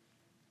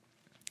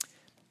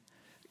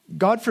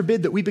 God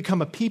forbid that we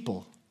become a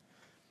people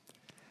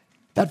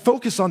that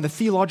focus on the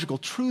theological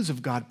truths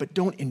of God but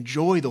don't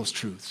enjoy those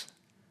truths.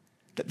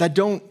 That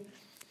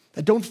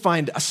don't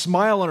find a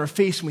smile on our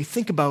face when we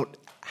think about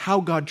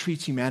how God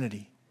treats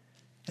humanity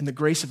and the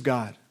grace of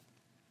God.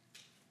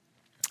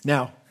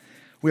 Now,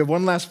 we have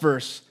one last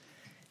verse,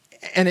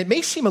 and it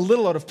may seem a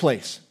little out of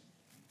place.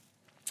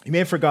 You may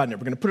have forgotten it.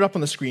 We're going to put it up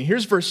on the screen.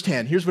 Here's verse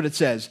 10. Here's what it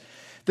says.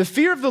 The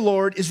fear of the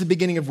Lord is the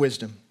beginning of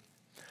wisdom.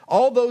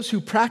 All those who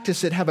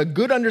practice it have a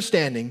good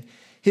understanding.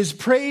 His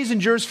praise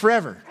endures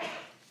forever.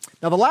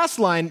 Now, the last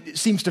line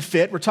seems to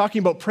fit. We're talking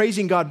about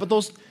praising God, but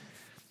those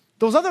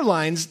other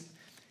lines,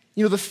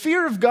 the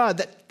fear of God,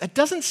 that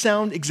doesn't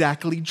sound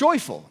exactly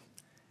joyful.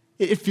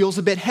 It feels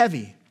a bit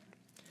heavy.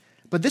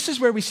 But this is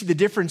where we see the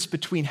difference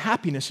between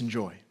happiness and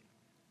joy.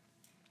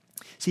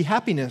 See,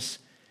 happiness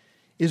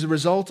is a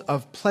result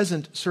of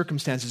pleasant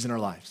circumstances in our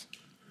lives.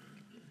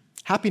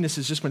 Happiness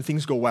is just when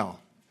things go well.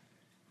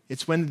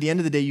 It's when at the end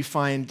of the day you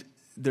find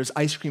there's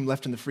ice cream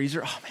left in the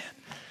freezer. Oh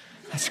man,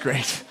 that's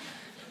great.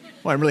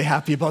 Well, I'm really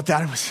happy about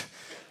that. I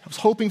was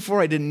hoping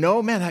for, I didn't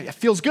know. Man, it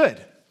feels good.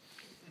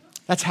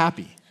 That's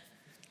happy.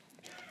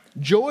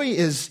 Joy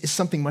is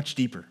something much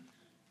deeper.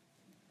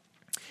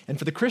 And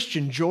for the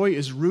Christian, joy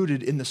is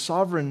rooted in the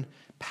sovereign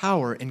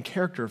power and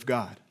character of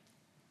God.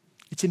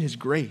 It's in his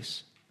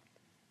grace.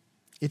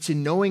 It's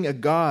in knowing a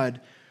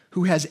God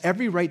who has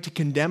every right to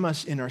condemn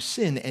us in our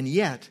sin, and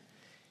yet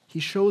he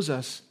shows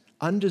us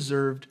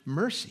undeserved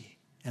mercy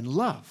and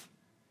love.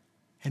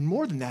 And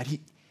more than that,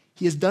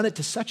 he has done it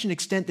to such an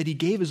extent that he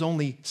gave his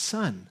only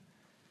son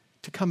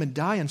to come and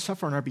die and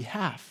suffer on our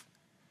behalf,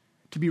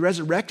 to be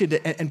resurrected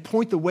and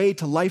point the way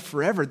to life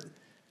forever.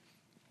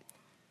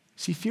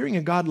 See, fearing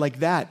a God like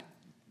that,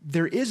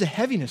 there is a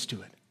heaviness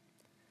to it.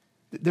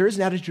 There is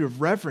an attitude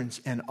of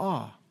reverence and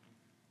awe.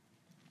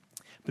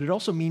 But it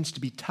also means to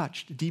be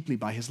touched deeply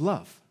by his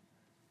love,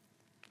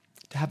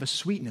 to have a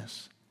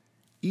sweetness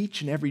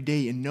each and every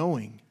day in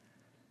knowing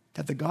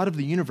that the God of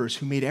the universe,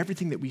 who made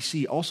everything that we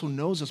see, also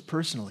knows us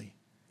personally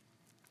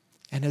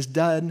and has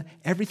done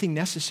everything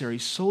necessary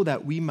so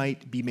that we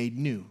might be made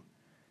new,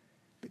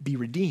 be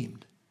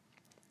redeemed,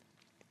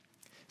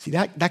 See,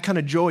 that kind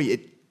of joy,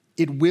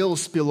 it will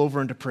spill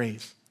over into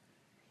praise.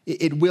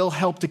 It will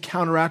help to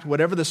counteract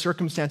whatever the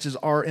circumstances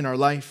are in our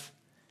life.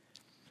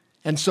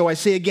 And so I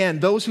say again,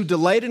 those who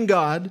delight in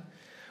God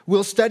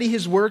will study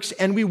his works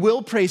and we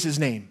will praise his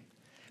name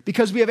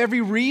because we have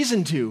every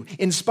reason to,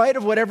 in spite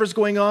of whatever's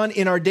going on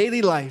in our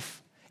daily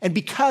life and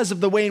because of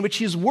the way in which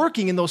he is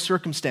working in those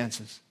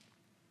circumstances.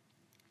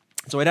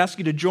 So I'd ask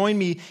you to join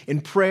me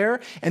in prayer,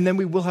 and then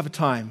we will have a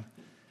time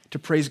to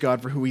praise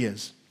God for who he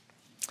is.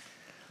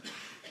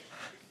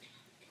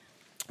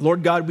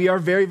 Lord God, we are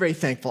very, very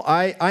thankful.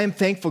 I am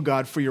thankful,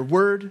 God, for your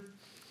word.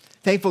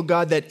 Thankful,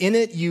 God, that in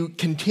it you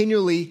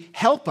continually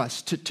help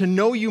us to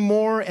know you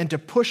more and to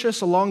push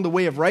us along the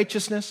way of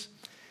righteousness.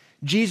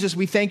 Jesus,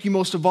 we thank you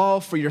most of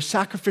all for your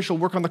sacrificial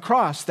work on the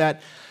cross,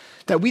 that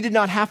we did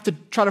not have to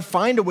try to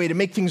find a way to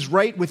make things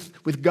right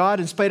with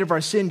God in spite of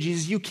our sin.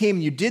 Jesus, you came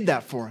and you did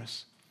that for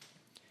us.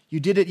 You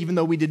did it even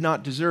though we did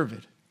not deserve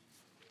it.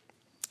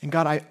 And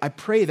God, I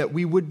pray that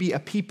we would be a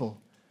people,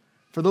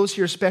 for those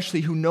here especially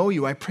who know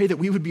you, I pray that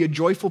we would be a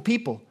joyful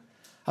people,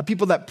 a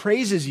people that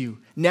praises you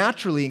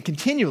naturally and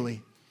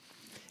continually.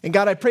 And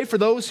God, I pray for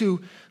those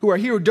who are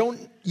here who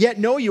don't yet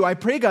know you, I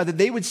pray, God, that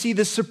they would see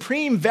the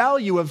supreme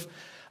value of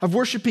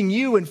worshiping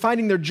you and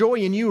finding their joy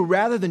in you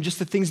rather than just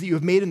the things that you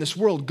have made in this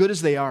world, good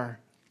as they are.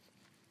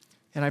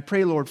 And I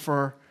pray, Lord,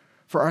 for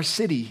our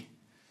city,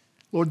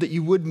 Lord, that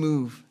you would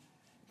move,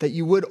 that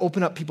you would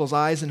open up people's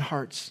eyes and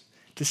hearts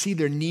to see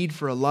their need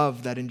for a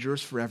love that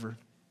endures forever.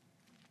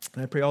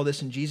 And I pray all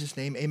this in Jesus'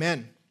 name,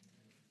 amen.